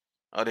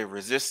 Are they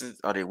resistant?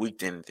 Are they weak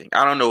to anything?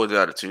 I don't know what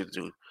the other 2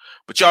 do.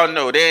 But y'all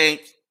know they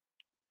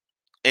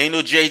ain't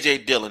no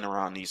JJ Dillon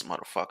around these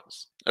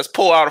motherfuckers. Let's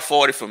pull out a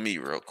 40 for me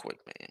real quick,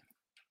 man.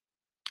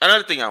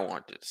 Another thing I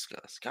wanted to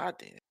discuss. God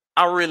damn.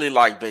 I really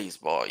like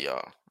baseball,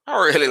 y'all. I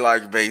really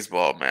like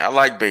baseball, man. I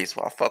like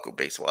baseball. I fuck with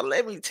baseball.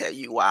 Let me tell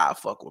you why I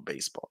fuck with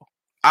baseball.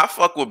 I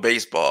fuck with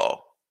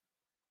baseball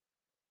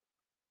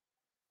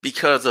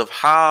because of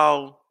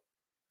how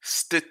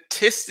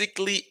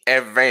statistically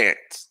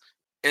advanced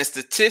and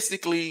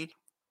statistically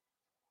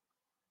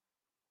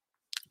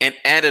and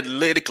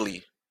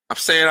analytically, I'm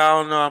saying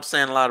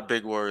a lot of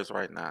big words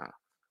right now.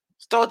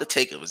 Start to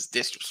take it as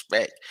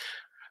disrespect.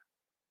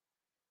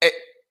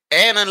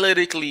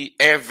 Analytically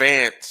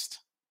advanced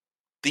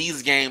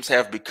these games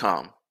have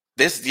become.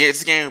 This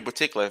game in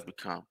particular has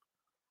become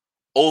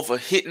over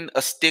hitting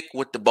a stick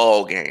with the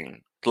ball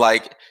game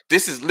Like,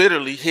 this is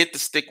literally hit the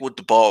stick with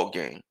the ball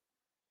game.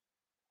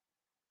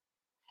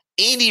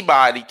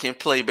 Anybody can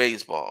play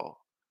baseball.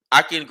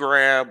 I can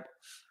grab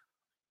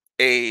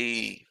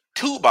a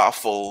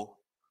 2x4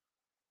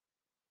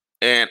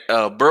 and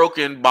a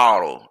broken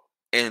bottle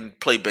and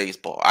play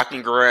baseball. I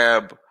can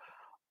grab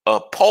a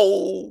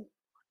pole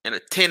and a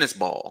tennis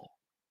ball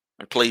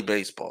and play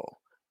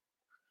baseball.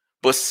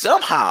 But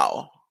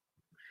somehow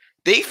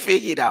they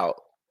figured out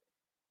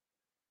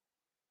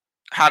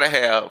how to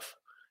have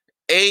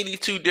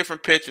 82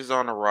 different pitchers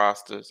on the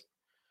rosters.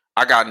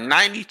 I got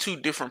 92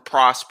 different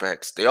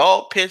prospects. They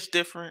all pitch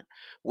different.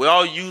 We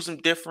all use them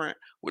different.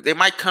 They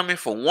might come in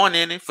for 1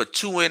 inning, for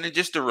 2 innings,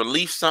 just to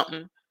relieve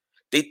something.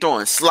 They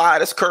throwing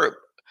sliders, curve.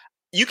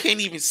 You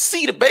can't even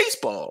see the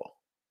baseball.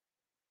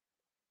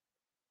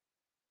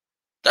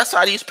 That's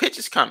how these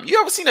pitches come. You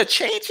ever seen a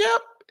changeup?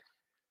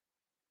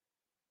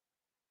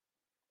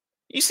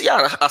 You see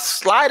how a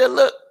slider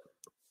look?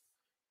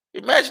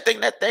 Imagine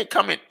thinking that thing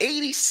coming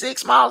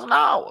 86 miles an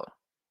hour.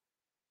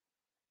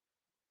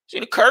 See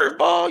the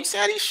curveball? You see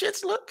how these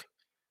shits look?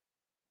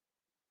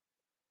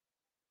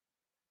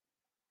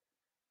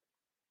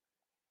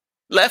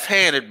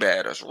 Left-handed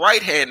batters,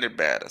 right-handed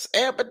batters,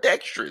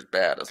 ambidextrous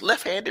batters,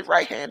 left-handed,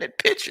 right-handed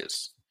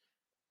pitchers.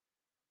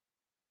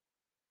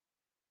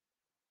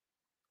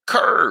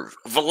 Curve,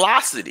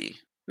 velocity.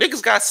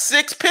 Niggas got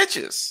 6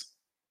 pitches.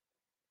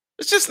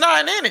 It's just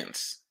 9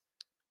 innings.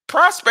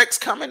 Prospects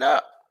coming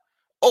up.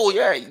 Oh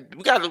yeah,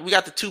 we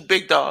got the 2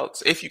 big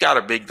dogs. If you got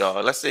a big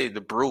dog, let's say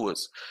the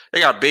Brewers, they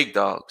got big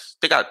dogs.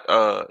 They got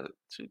 2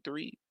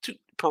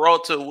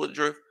 Peralta,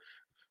 Woodruff.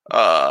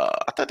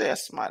 I thought they had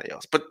somebody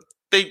else, but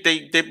they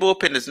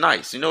bullpen is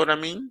nice. You know what I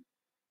mean?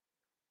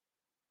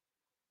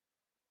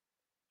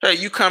 Hey,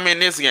 you come in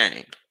this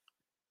game,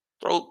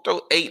 throw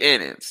 8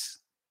 innings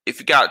if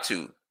you got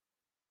to.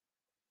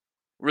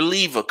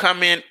 Reliever,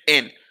 come in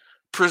and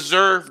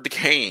preserve the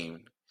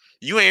game.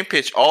 You ain't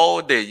pitched all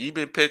day. You've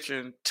been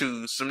pitching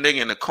to some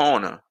nigga in the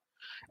corner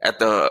at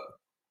the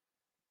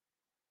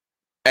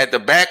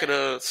back of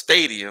the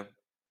stadium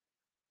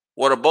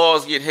where the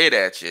balls get hit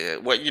at you.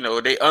 What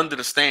they under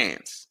the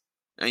stands,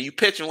 and you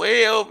pitching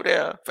way over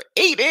there for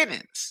 8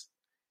 innings.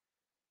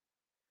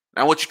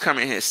 I want you to come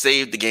in here and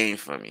save the game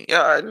for me.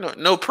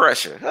 No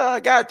pressure.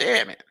 God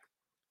damn it!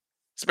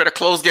 It's been a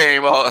close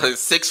game.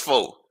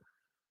 6-4.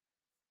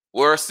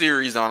 World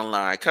Series on the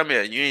line. Come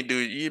here.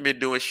 You've been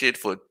doing shit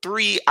for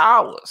 3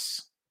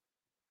 hours.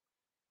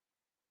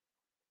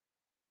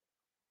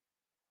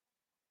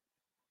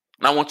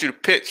 And I want you to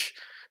pitch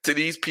to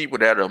these people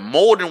that are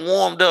more than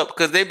warmed up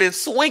because they've been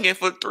swinging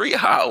for 3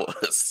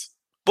 hours.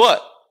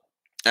 But,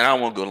 and I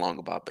won't go long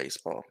about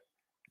baseball.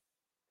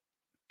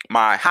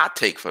 My hot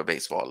take for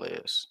baseball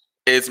is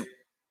it's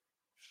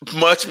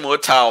much more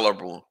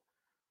tolerable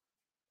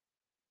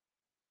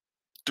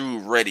through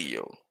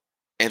radio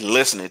and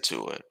listening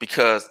to it,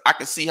 because I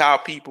can see how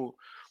people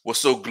were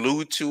so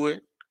glued to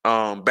it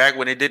back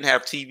when they didn't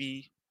have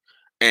TV,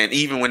 and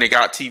even when they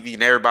got TV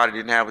and everybody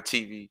didn't have a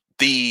TV.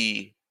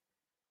 The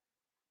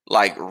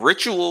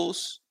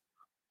rituals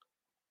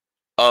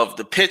of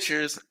the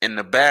pitchers and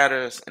the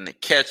batters and the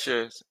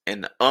catchers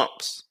and the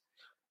umps,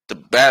 the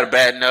batter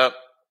batting up,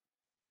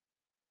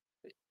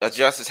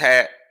 adjust his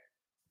hat,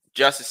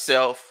 adjust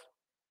himself,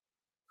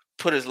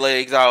 put his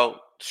legs out,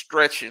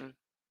 stretching.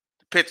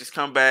 The pitchers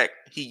come back,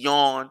 he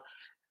yawn.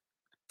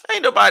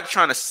 Ain't nobody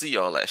trying to see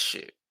all that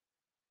shit.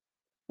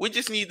 We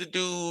just need the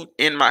dude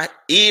in my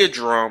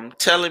eardrum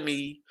telling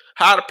me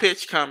how the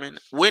pitch coming,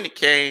 when it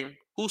came,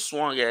 who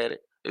swung at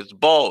it. It's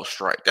ball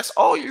strike. That's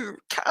all you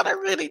kind of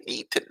really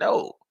need to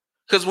know.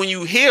 Because when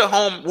you hear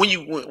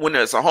when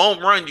there's a home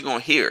run, you're gonna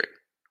hear it,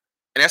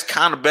 and that's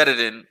kind of better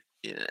than.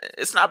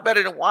 It's not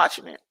better than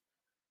watching it,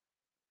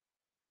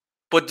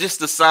 but just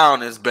the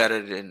sound is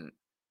better than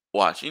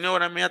watching. You know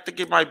what I mean? I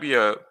think it might be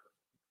a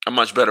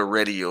much better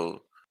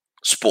radio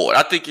sport.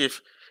 I think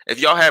if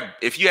you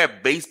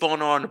have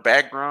baseball on in the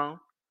background,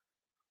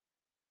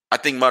 I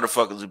think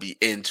motherfuckers would be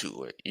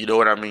into it. You know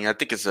what I mean? I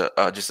think it's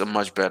just a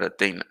much better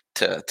thing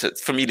to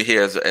for me to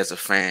hear as a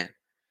fan.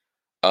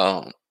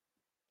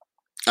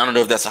 I don't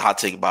know if that's a hot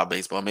take about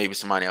baseball. Maybe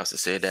somebody else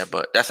has said that,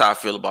 but that's how I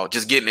feel about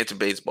just getting into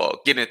baseball,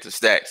 getting into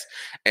stats.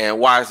 And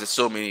why is there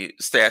so many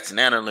stats and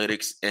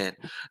analytics? And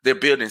they're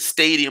building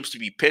stadiums to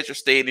be pitcher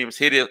stadiums,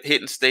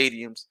 hitting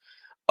stadiums.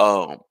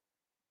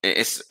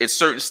 It's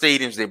certain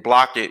stadiums, they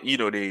block it.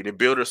 They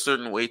build a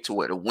certain way to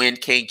where the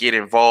wind can't get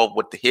involved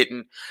with the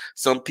hitting.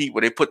 Some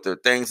people, they put the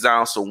things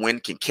down so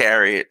wind can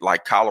carry it.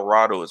 Like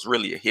Colorado is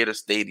really a hitter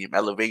stadium,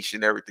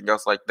 elevation, everything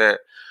else like that.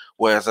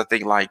 Whereas I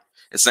think like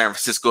in San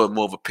Francisco, it's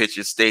more of a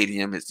pitcher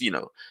stadium. It's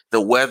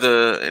the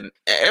weather and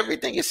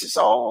everything. It's just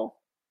all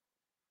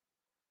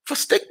for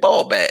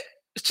stickball bat.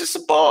 It's just a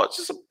ball. It's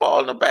just a ball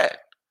in the bat.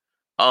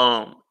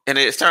 And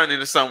it's turned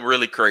into something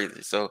really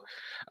crazy. So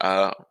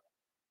I've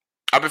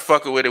been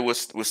fucking with it. We'll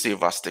see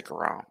if I stick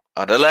around.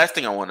 The last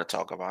thing I want to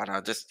talk about,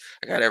 I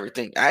got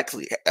everything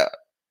actually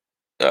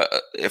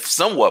if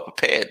somewhat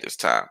prepared this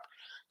time.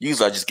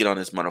 Usually I just get on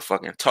this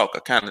motherfucking talk. I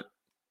kind of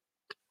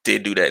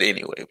did do that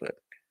anyway, but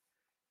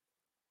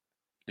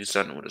Do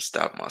something to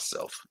stop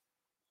myself.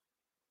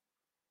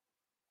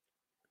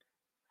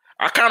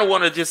 I kind of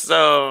want to just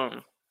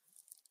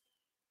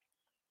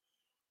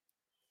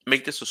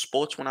make this a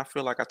sports when I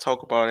feel like I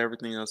talk about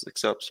everything else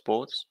except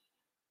sports.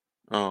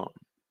 Um,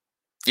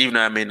 Even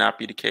though that may not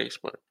be the case,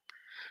 but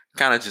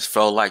kind of just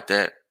felt like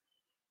that.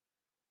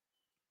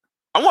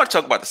 I want to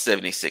talk about the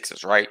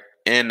 76ers, right?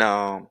 And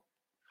I've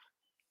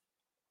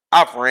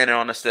ranted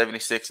on the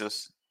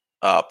 76ers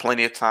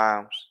plenty of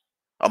times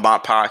on my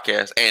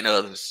podcast and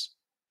others.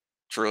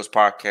 Trill's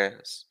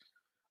podcast,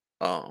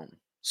 um,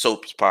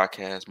 Soap's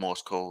podcast,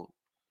 Morse Code,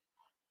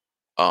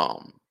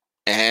 um,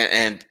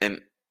 and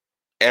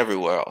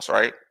everywhere else,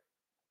 right?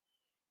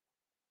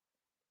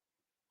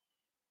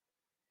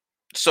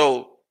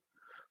 So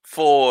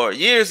for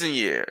years and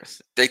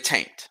years, they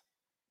tanked,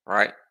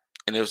 right?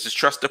 And it was just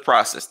trust the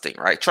process thing,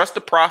 right? Trust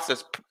the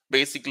process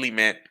basically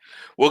meant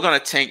we're gonna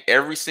tank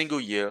every single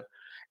year,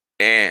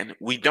 and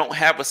we don't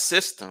have a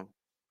system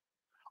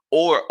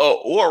or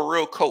a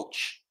real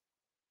coach,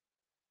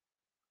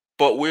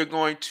 but we're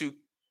going to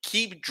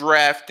keep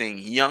drafting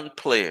young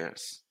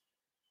players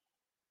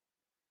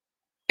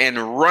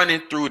and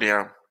running through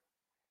them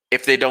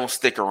if they don't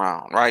stick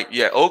around, right?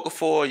 You had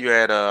Okafor, you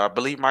had I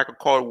believe Michael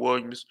Carter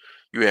Williams,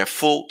 you had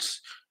Fultz,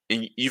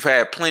 and you've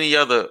had plenty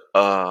other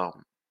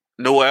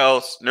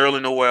Nerlens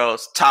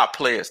Noel's top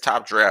players,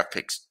 top draft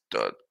picks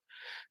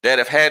that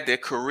have had their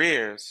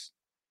careers.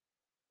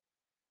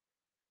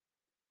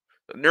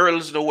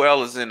 Nerlens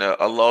Noel is in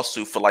a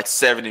lawsuit for like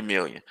 70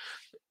 million.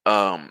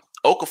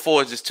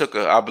 Okafor just took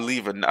I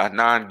believe, a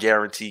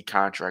non-guaranteed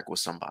contract with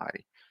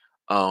somebody.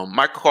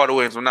 Michael Carter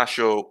Williams, I'm not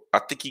sure. I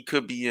think he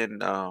could be in.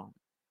 No,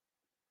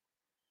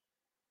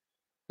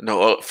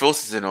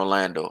 Phil's is in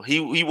Orlando.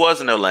 He was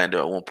in Orlando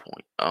at one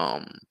point.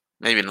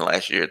 Maybe in the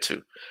last year or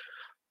two.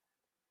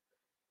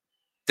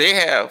 They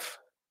have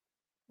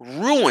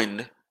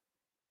ruined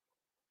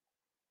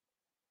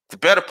the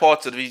better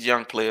parts of these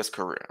young players'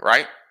 career,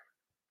 right?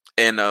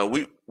 And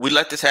we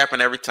let this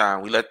happen every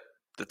time. We let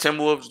the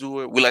Timberwolves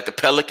do it. We let the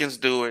Pelicans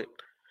do it.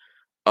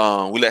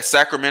 We let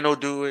Sacramento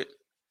do it.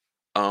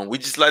 We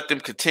just let them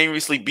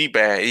continuously be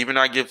bad. Even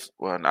I give.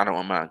 Well, I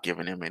don't mind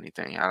giving them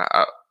anything.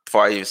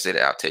 Before I even say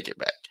that, I'll take it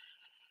back.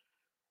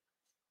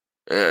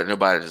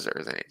 Nobody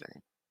deserves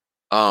anything.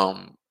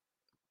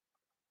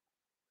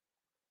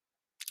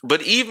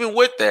 But even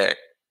with that,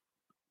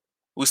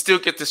 we still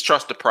get this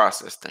trust the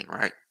process thing,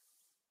 right?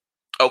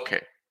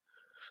 Okay.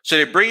 So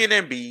they bring in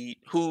Embiid,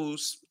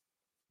 who's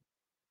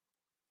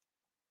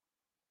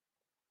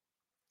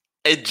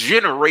a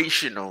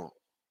generational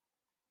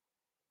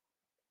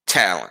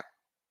talent.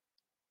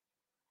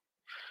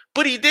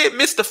 But he did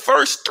miss the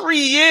first 3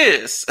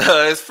 years.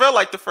 It felt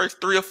like the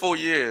first 3 or 4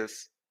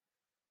 years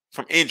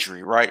from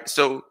injury, right?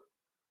 So,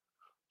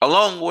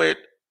 along with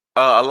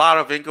a lot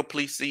of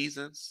incomplete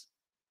seasons,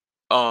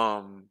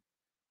 um,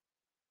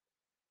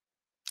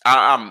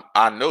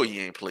 I know he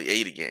ain't played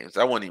 80 games.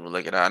 I wouldn't even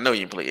look at it. I know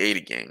he ain't played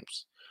 80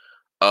 games.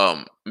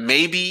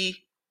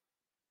 Maybe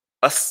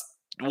a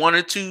one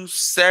or two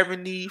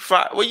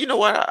 75. Well, you know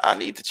what? I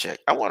need to check.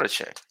 I want to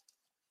check.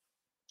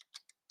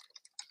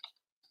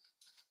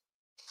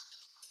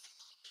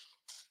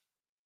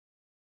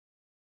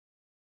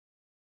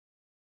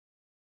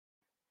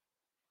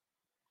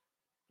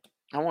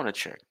 I want to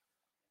check.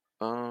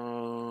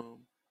 So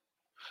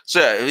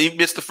yeah, he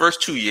missed the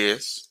first 2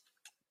 years,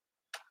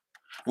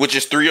 which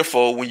is 3 or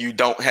 4 when you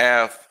don't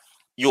have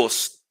your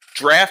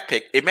draft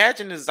pick.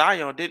 Imagine if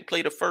Zion didn't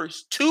play the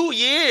first 2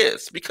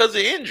 years because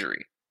of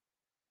injury.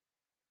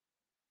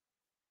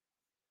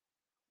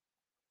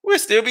 We'll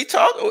still be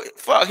talking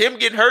fuck him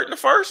getting hurt in the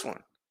first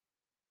one.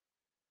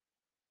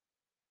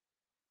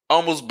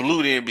 Almost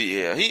blew the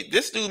NBA.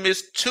 This dude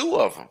missed 2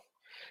 of them.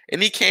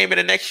 And he came in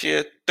the next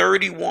year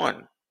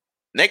 31.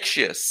 Next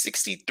year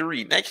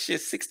 63. Next year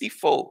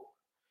 64.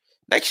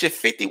 Next year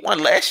 51.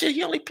 Last year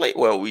he only played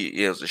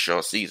it was a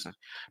short season.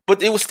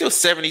 But it was still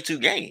 72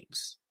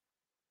 games.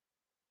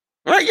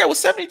 Right? Yeah, it was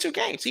 72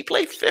 games. He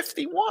played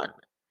 51.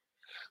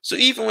 So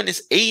even when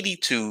it's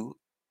 82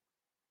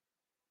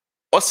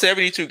 or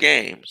 72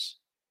 games,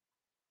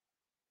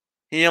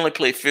 he only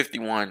played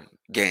 51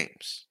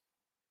 games.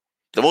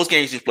 The most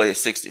games he's played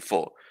is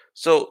 64.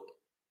 So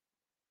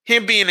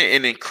him being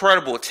an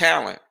incredible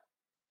talent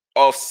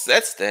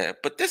offsets that,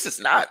 but this is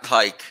not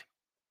like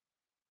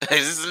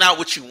this is not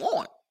what you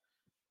want.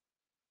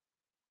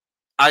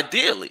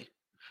 Ideally,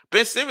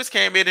 Ben Simmons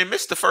came in and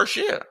missed the first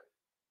year.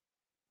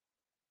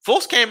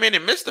 Fultz came in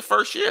and missed the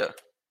first year.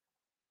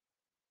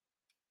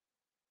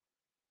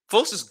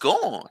 Fultz is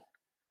gone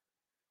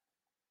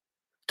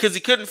because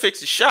he couldn't fix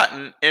his shot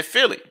in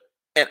Philly,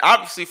 and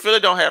obviously Philly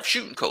don't have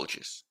shooting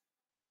coaches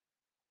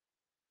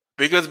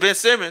because Ben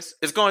Simmons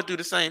is going through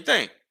the same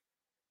thing.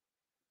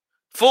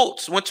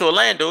 Fultz went to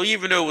Orlando,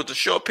 even though it was a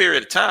short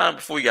period of time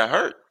before he got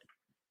hurt.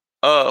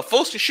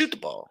 Fultz can shoot the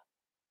ball.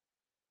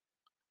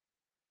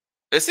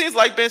 It seems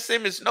like Ben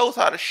Simmons knows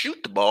how to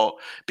shoot the ball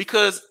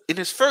because in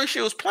his first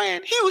year was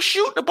playing, he was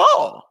shooting the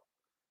ball.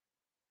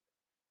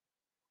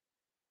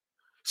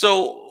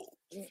 So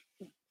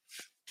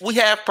we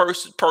have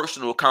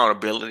personal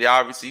accountability.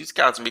 Obviously, these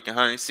guys are making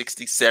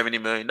 $160,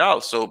 $70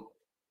 million. So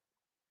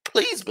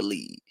please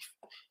believe.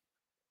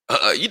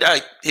 You're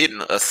not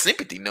hitting a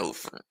sympathy note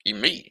from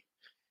me.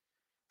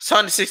 It's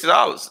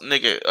 $160,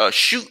 nigga.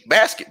 Shoot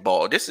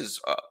basketball. This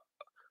is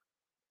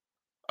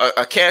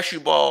a cashew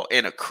ball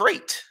in a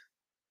crate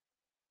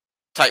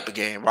type of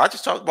game. I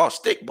just talked about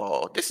stick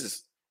ball. This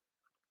is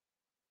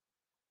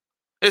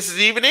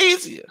even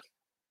easier.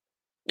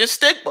 It's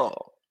stick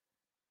ball.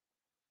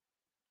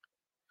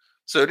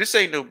 So this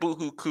ain't no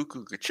boohoo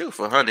cuckoo cachoo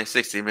for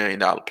 $160 million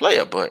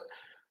player, but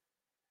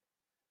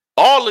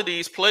all of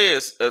these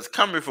players is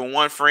coming from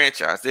one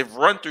franchise. They've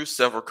run through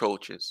several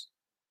coaches,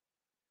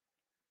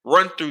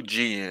 run through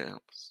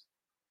GMs.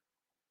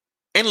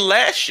 And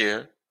last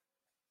year,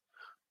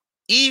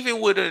 even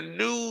with a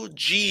new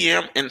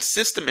GM and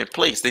system in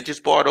place, they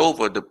just brought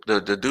over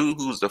the dude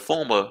who's the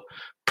former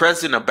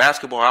president of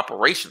basketball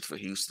operations for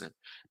Houston.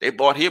 They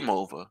brought him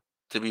over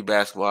to be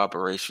basketball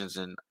operations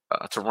and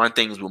to run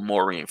things with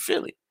Morey and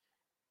Philly.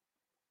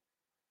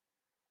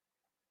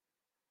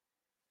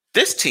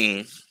 This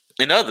team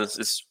and others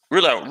is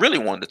really, I really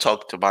wanted to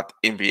talk about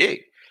the NBA.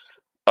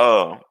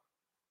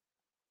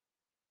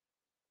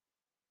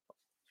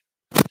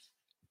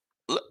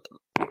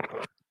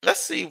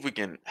 Let's see if we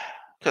can,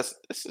 because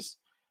this is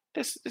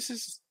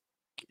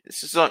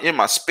in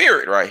my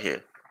spirit right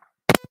here.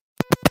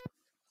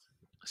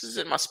 This is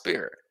in my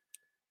spirit.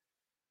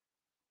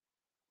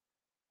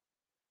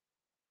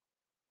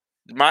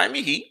 The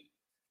Miami Heat.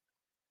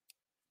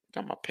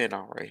 Got my pen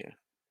on right here. I'm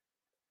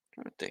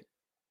trying to think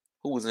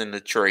who was in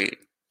the trade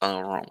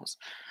rooms.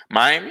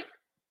 Miami,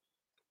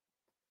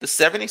 the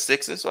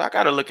 76ers. So I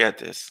got to look at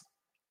this.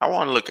 I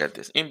want to look at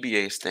this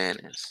NBA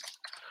standings.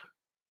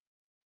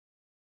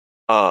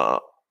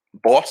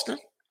 Boston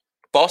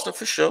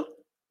for sure.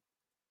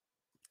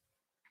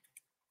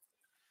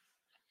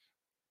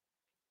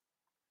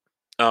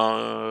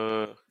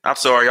 I'm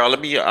sorry, y'all.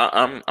 Let me.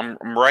 I'm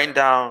writing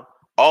down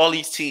all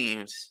these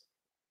teams.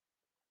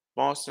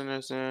 Boston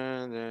is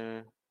in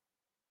there.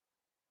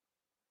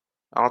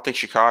 I don't think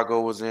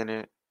Chicago was in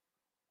it.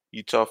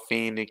 Utah,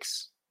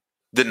 Phoenix.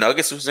 The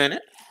Nuggets was in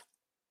it.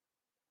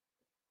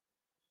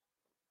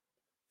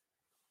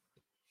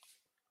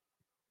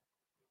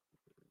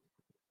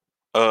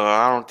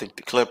 I don't think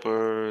the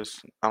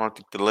Clippers. I don't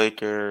think the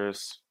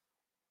Lakers.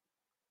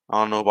 I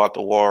don't know about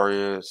the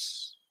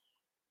Warriors.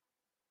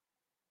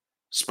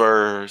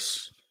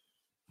 Spurs.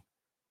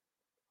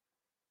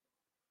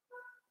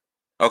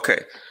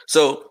 Okay,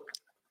 so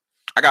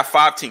I got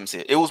 5 teams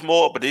here. It was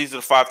more, but these are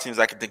the 5 teams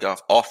I can think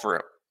of off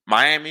rip.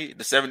 Miami,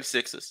 the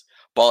 76ers,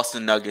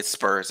 Boston Nuggets,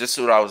 Spurs. This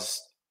is what I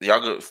was. Y'all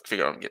go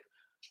figure out. Get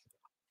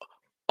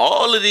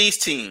all of these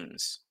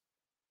teams.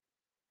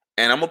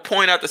 And I'm going to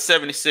point out the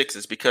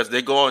 76ers because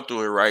they're going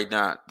through it right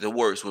now. The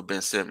worst with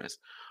Ben Simmons.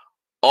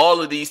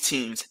 All of these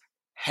teams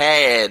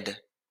had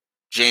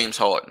James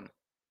Harden.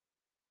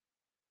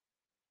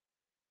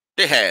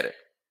 They had it.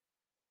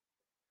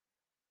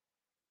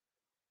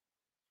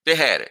 They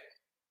had it.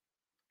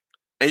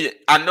 And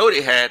I know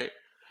they had it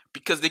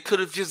because they could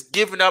have just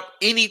given up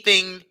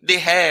anything they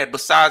had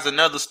besides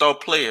another star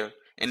player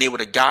and they would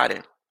have got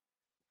him.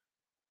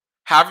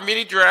 However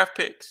many draft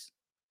picks,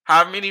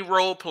 however many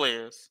role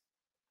players,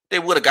 they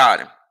would have got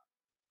him.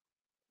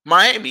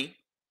 Miami,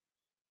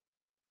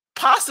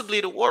 possibly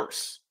the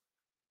worst.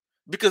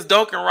 Because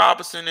Duncan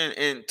Robinson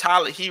and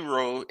Tyler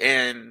Hero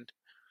and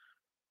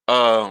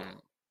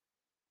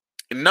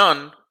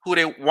Nunn, who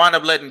they wind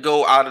up letting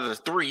go out of the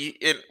 3,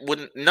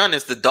 Nunn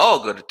is the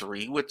dog of the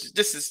 3, which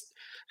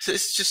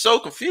it's just so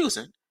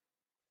confusing.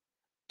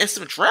 And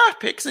some draft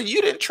picks, and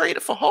you didn't trade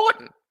it for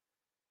Harden.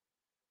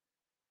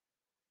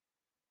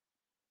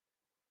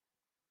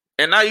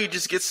 And now you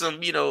just get some,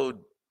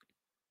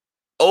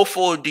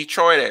 04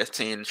 Detroit ass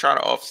team and try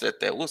to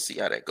offset that. We'll see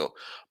how that go.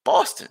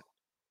 Boston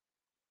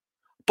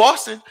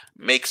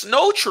makes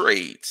no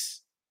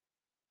trades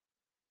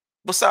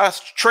besides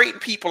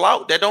trading people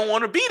out that don't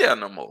want to be there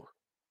no more.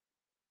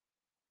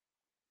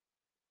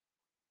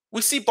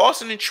 We see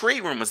Boston in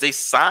trade rumors. They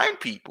sign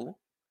people.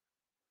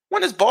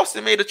 When has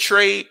Boston made a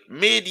trade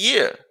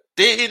mid-year?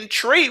 They're in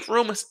trade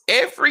rumors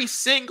every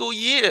single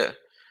year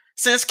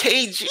since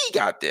KG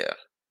got there.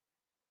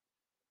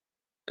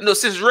 No,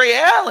 since Ray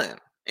Allen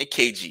and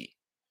KG.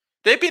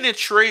 They've been in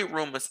trade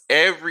rumors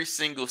every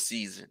single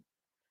season.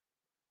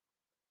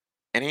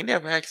 And they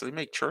never actually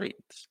make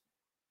trades.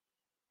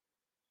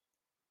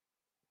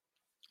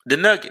 The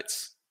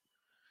Nuggets,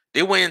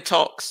 they were in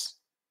talks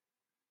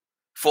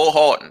for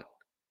Harden.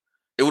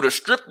 It would have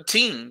stripped the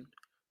team,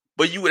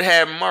 but you would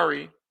have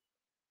Murray,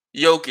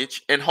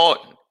 Jokic, and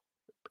Harden.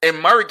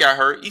 And Murray got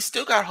hurt. You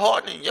still got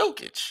Harden and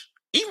Jokic.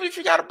 Even if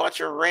you got a bunch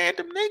of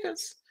random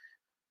niggas.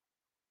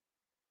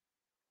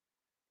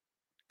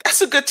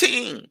 That's a good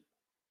team.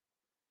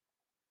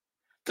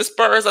 The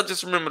Spurs, I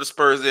just remember the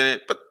Spurs in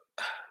it, but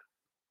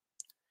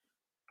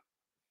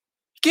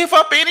give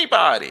up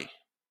anybody.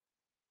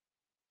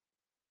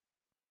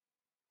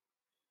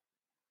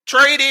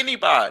 Trade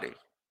anybody.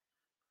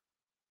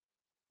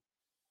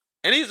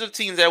 And these are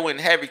teams that went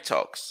heavy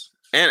talks.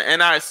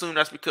 And I assume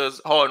that's because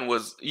Harden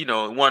was,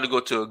 wanted to go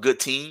to a good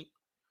team.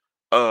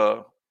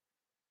 So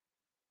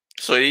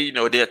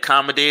they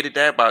accommodated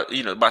that by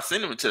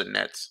sending him to the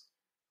Nets,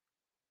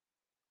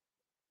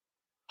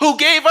 who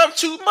gave up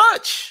too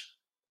much.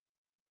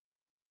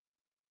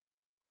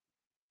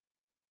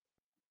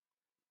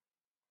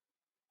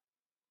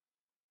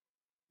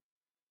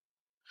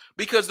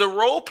 Because the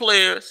role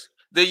players,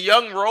 the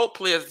young role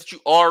players that you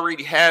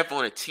already have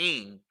on a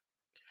team,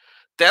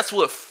 that's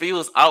what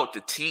fills out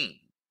the team.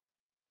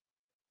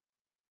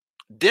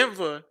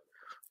 Denver,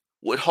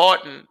 with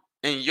Harden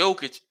and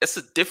Jokic, it's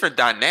a different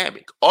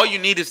dynamic. All you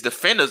need is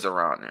defenders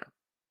around there.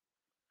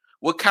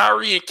 With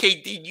Kyrie and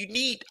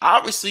KD,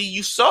 obviously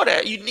you saw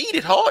that. You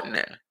needed Harden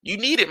there. You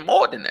needed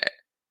more than that.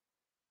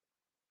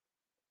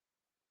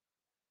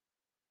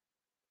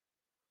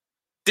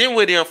 Then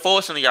when they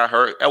unfortunately got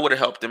hurt, that would have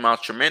helped them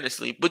out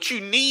tremendously. But you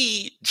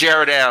need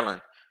Jared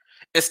Allen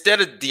instead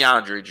of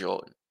DeAndre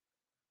Jordan.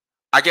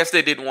 I guess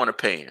they didn't want to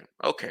pay him.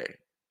 Okay.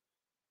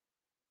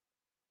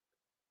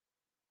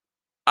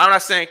 I'm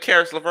not saying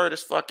Karis LeVert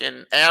is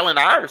fucking Allen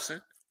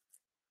Iverson,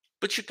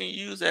 but you can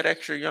use that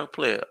extra young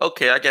player.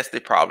 Okay, I guess they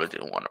probably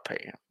didn't want to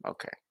pay him.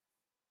 Okay.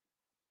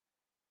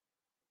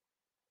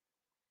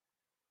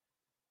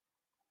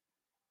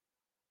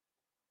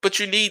 But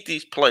you need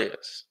these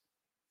players.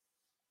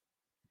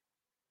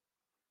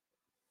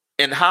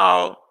 And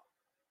how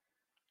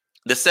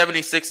the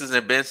 76ers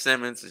and Ben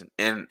Simmons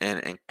and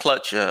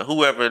Clutch,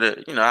 however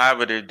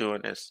they're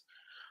doing this,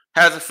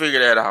 hasn't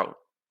figured that out.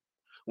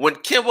 When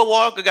Kemba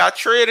Walker got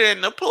traded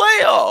in the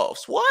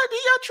playoffs, what? He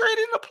got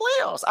traded in the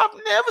playoffs. I've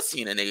never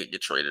seen a nigga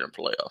get traded in the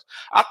playoffs.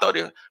 I thought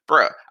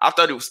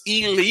it was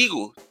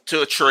illegal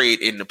to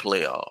trade in the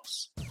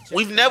playoffs.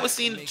 We've never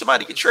seen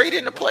somebody get traded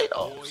in the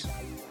playoffs,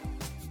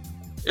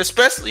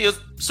 especially a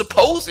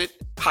supposed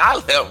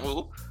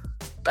high-level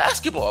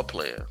basketball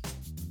player.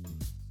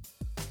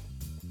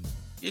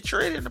 You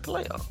traded in the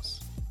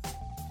playoffs.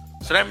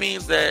 So that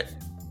means that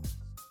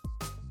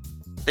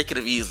they could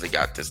have easily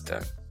got this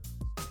done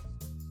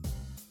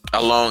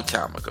a long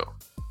time ago.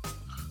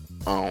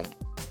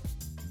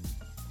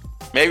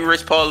 Maybe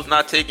Rich Paul is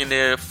not taking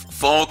their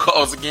phone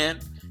calls again.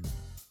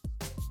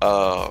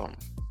 But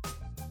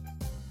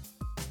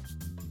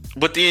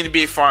the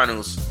NBA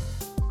Finals,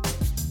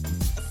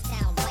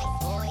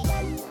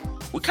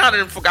 we kind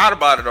of forgot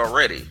about it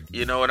already.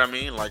 You know what I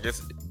mean? Like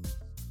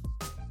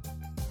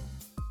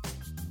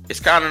it's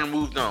kind of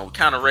moved on. We're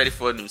kind of ready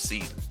for a new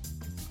season.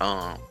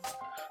 So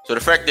the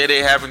fact that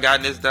they haven't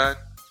gotten this done,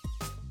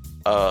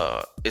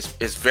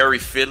 it's very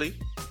Philly.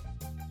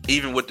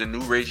 Even with the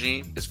new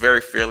regime, it's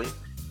very Philly.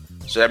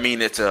 So that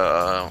means it's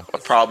a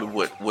problem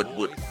with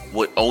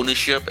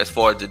ownership as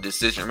far as the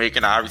decision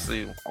making.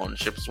 Obviously,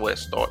 ownership is where it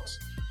starts.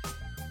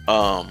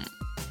 But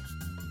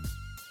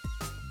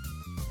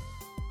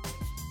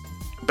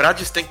I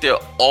just think they're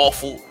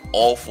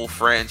awful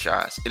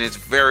franchise, and it's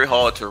very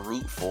hard to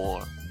root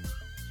for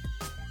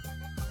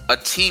a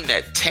team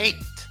that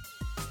tanked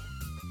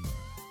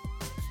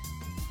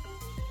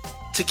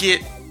to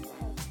get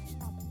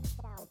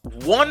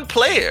one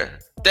player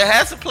that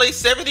hasn't played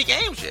 70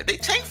 games yet. They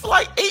tanked for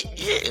like 8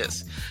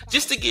 years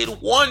just to get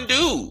one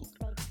dude.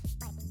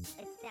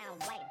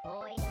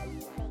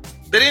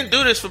 They didn't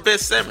do this for Ben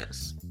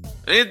Simmons.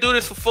 They didn't do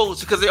this for Fultz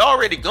because they're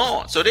already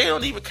gone. So they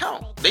don't even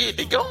count. They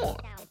gone.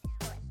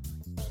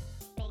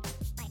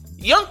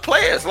 Young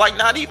players, like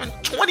not even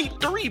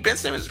 23. Ben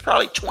Simmons is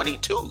probably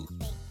 22.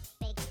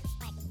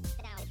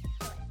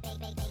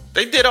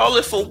 They did all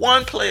this for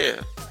one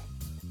player.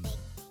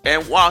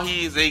 And while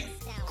he is a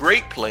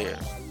great player,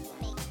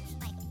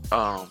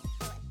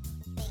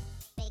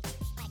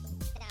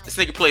 this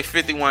nigga played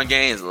 51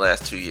 games the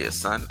last 2 years,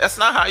 son. That's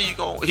not how you're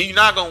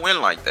not gonna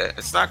win like that.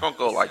 It's not gonna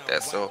go like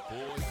that. So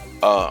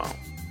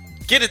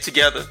get it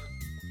together.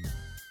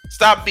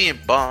 Stop being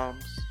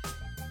bums.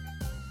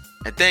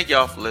 And thank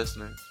y'all for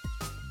listening.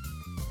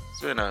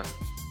 It's been I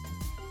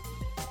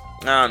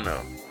don't know.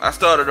 I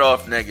started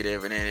off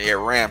negative and then it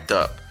ramped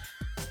up.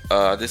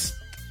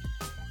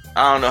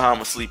 I don't know how I'm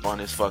gonna sleep on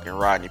this fucking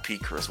Rodney P.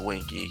 Chris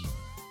Winky,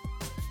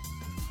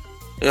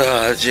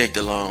 Jake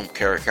Delhomme,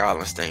 Kerry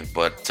Collins thing,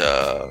 but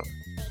I'll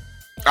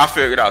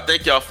figure it out.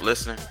 Thank y'all for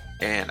listening,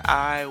 and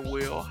I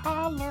will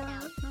holler.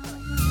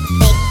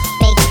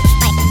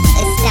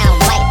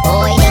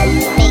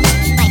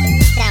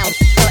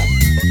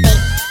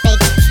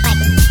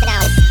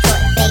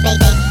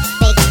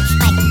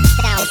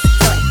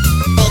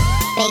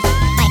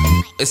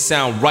 It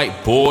sound right,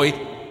 boy.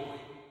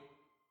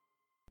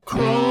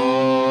 Cross the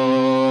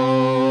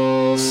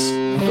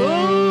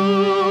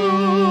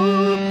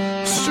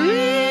streams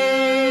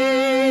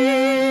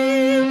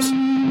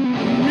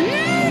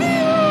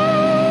media.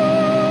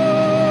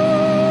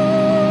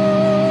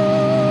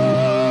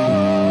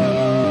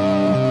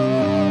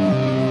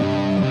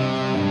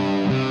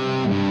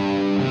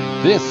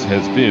 This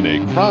has been a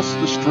Cross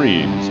the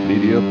Streams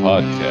Media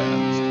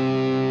Podcast.